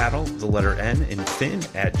at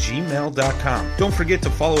paddle_and_fin@gmail.com. Don't forget to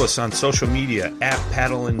follow us on social media at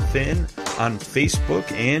Paddle and Fin on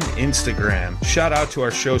Facebook and Instagram. Shout out to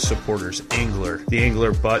our show supporters, Angler. The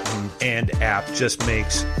Angler button and app just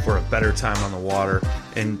makes for a better time on the water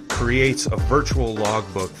and creates a virtual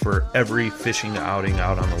logbook for every fishing outing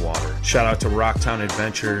out on the water. Shout out to Rocktown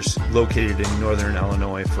Adventures, located in northern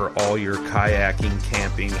Illinois, for all your kayaking,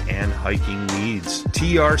 camping, and hiking needs.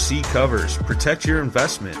 TRC Covers, protect your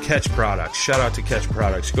investment. Catch Products, shout out to Catch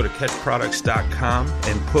Products. Go to catchproducts.com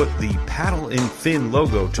and put the Paddle and Fin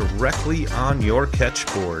logo directly on your catch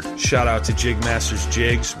board. Shout out to Jig Masters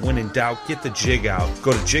Jigs. When in doubt, get the jig out.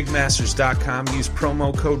 Go to jigmasters.com, use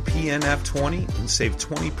promo code PNF20 and save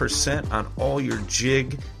 20% on all your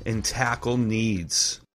jig and tackle needs.